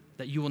hope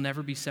that you will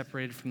never be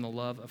separated from the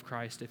love of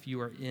Christ if you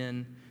are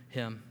in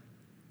him.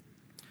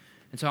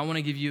 And so I want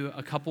to give you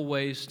a couple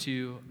ways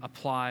to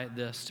apply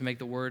this, to make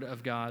the Word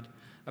of God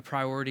a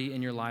priority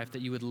in your life,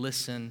 that you would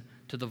listen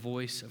to the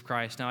voice of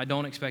Christ. Now, I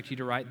don't expect you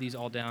to write these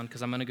all down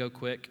because I'm going to go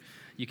quick.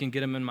 You can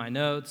get them in my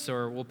notes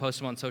or we'll post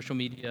them on social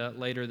media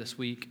later this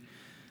week.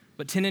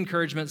 But 10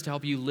 encouragements to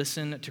help you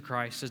listen to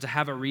Christ is to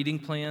have a reading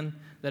plan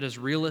that is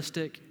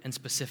realistic and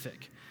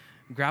specific.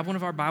 Grab one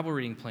of our Bible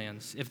reading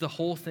plans. If the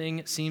whole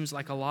thing seems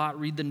like a lot,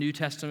 read the New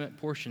Testament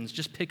portions.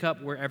 Just pick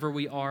up wherever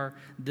we are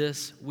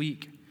this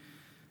week.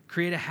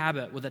 Create a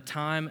habit with a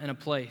time and a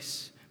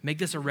place. Make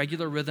this a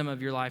regular rhythm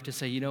of your life to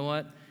say, you know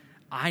what?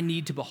 I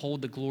need to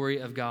behold the glory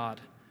of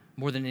God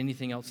more than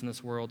anything else in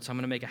this world, so I'm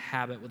going to make a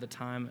habit with a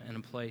time and a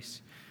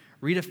place.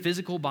 Read a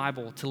physical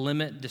Bible to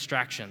limit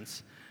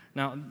distractions.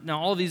 Now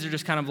all of these are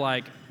just kind of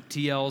like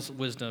TL's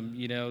wisdom,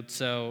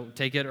 so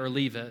take it or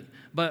leave it.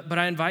 But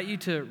I invite you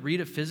to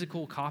read a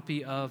physical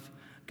copy of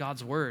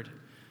God's Word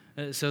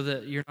so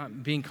that you're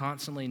not being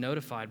constantly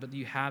notified, but that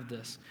you have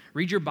this.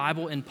 Read your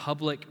Bible in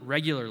public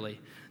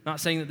regularly. Not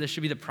saying that this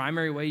should be the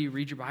primary way you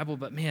read your Bible,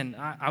 but man,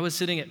 I was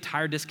sitting at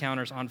tire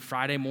discounters on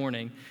Friday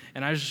morning,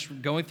 and I was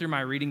just going through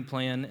my reading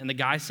plan, and the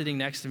guy sitting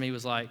next to me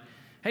was like,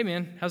 hey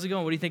man, how's it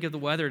going? What do you think of the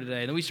weather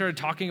today? And then we started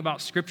talking about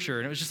Scripture,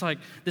 and it was just like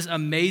this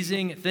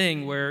amazing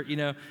thing where,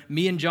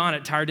 me and John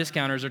at tire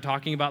discounters are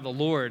talking about the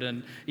Lord,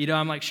 and,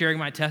 I'm like sharing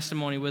my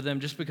testimony with him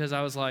just because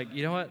I was like,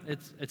 you know what?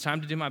 It's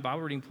time to do my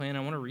Bible reading plan. I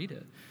want to read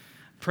it.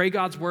 Pray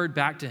God's Word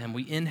back to him.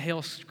 We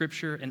inhale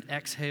Scripture and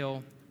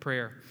exhale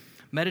prayer.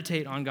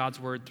 Meditate on God's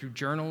Word through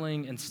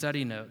journaling and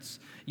study notes.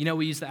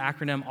 We use the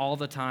acronym all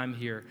the time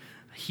here.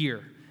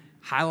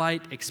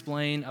 Highlight,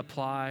 explain,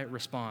 apply,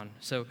 respond.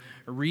 So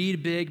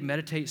read big,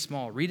 meditate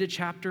small. Read a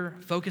chapter,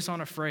 focus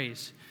on a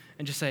phrase,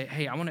 and just say,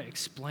 hey, I want to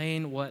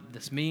explain what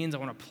this means. I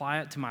want to apply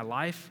it to my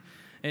life.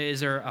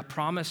 Is there a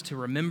promise to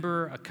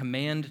remember, a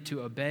command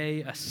to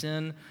obey, a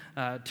sin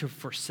to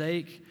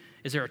forsake?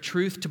 Is there a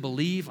truth to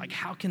believe? Like,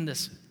 how can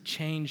this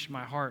change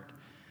my heart?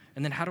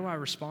 And then how do I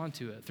respond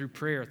to it? Through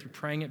prayer, through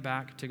praying it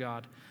back to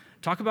God.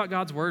 Talk about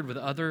God's Word with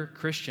other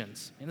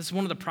Christians. And this is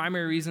one of the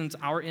primary reasons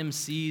our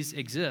MCs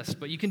exist.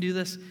 But you can do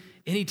this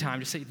anytime.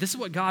 Just say, this is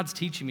what God's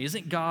teaching me.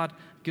 Isn't God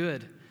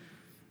good?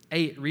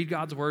 8, read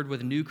God's Word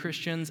with new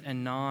Christians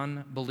and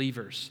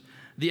non-believers.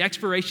 The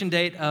expiration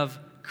date of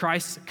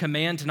Christ's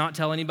command to not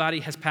tell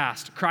anybody has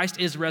passed. Christ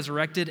is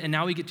resurrected, and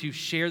now we get to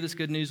share this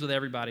good news with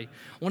everybody.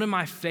 One of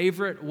my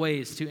favorite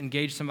ways to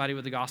engage somebody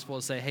with the gospel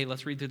is say, hey,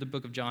 let's read through the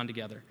book of John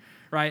together,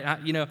 right?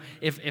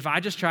 If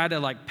I just try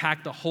to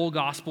pack the whole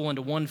gospel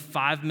into one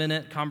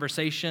 5-minute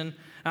conversation,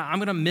 I'm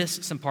going to miss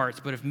some parts.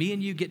 But if me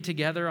and you get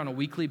together on a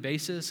weekly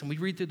basis and we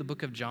read through the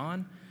book of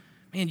John,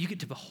 man, you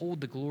get to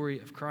behold the glory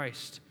of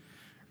Christ.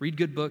 Read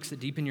good books that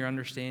deepen your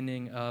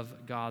understanding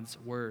of God's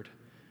Word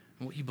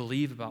and what you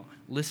believe about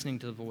listening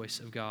to the voice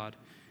of God.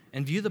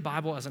 And view the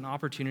Bible as an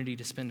opportunity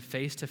to spend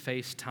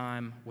face-to-face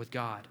time with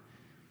God.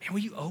 And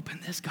when you open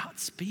this, God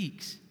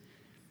speaks.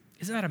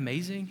 Isn't that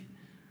amazing?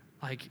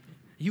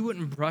 You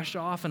wouldn't brush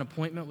off an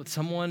appointment with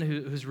someone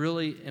who's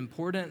really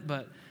important,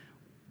 but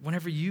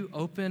whenever you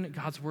open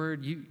God's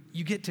Word,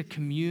 you get to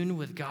commune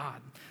with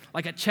God.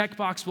 Like a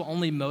checkbox will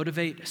only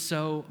motivate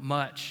so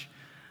much.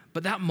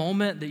 But that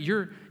moment that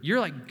you're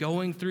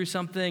going through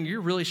something,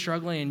 you're really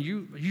struggling, and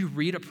you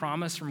read a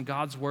promise from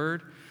God's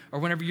Word, or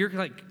whenever you're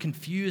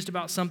confused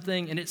about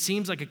something and it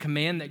seems like a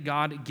command that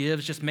God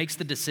gives just makes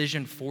the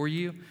decision for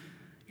you,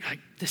 you're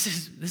like, this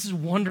is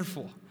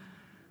wonderful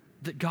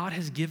that God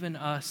has given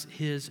us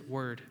His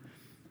Word,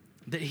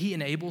 that He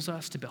enables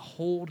us to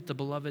behold the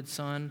beloved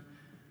Son,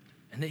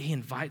 and that He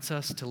invites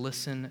us to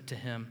listen to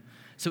Him.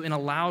 So in a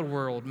loud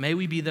world, may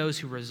we be those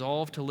who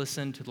resolve to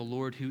listen to the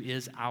Lord who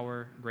is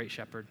our great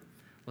shepherd.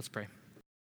 Let's pray.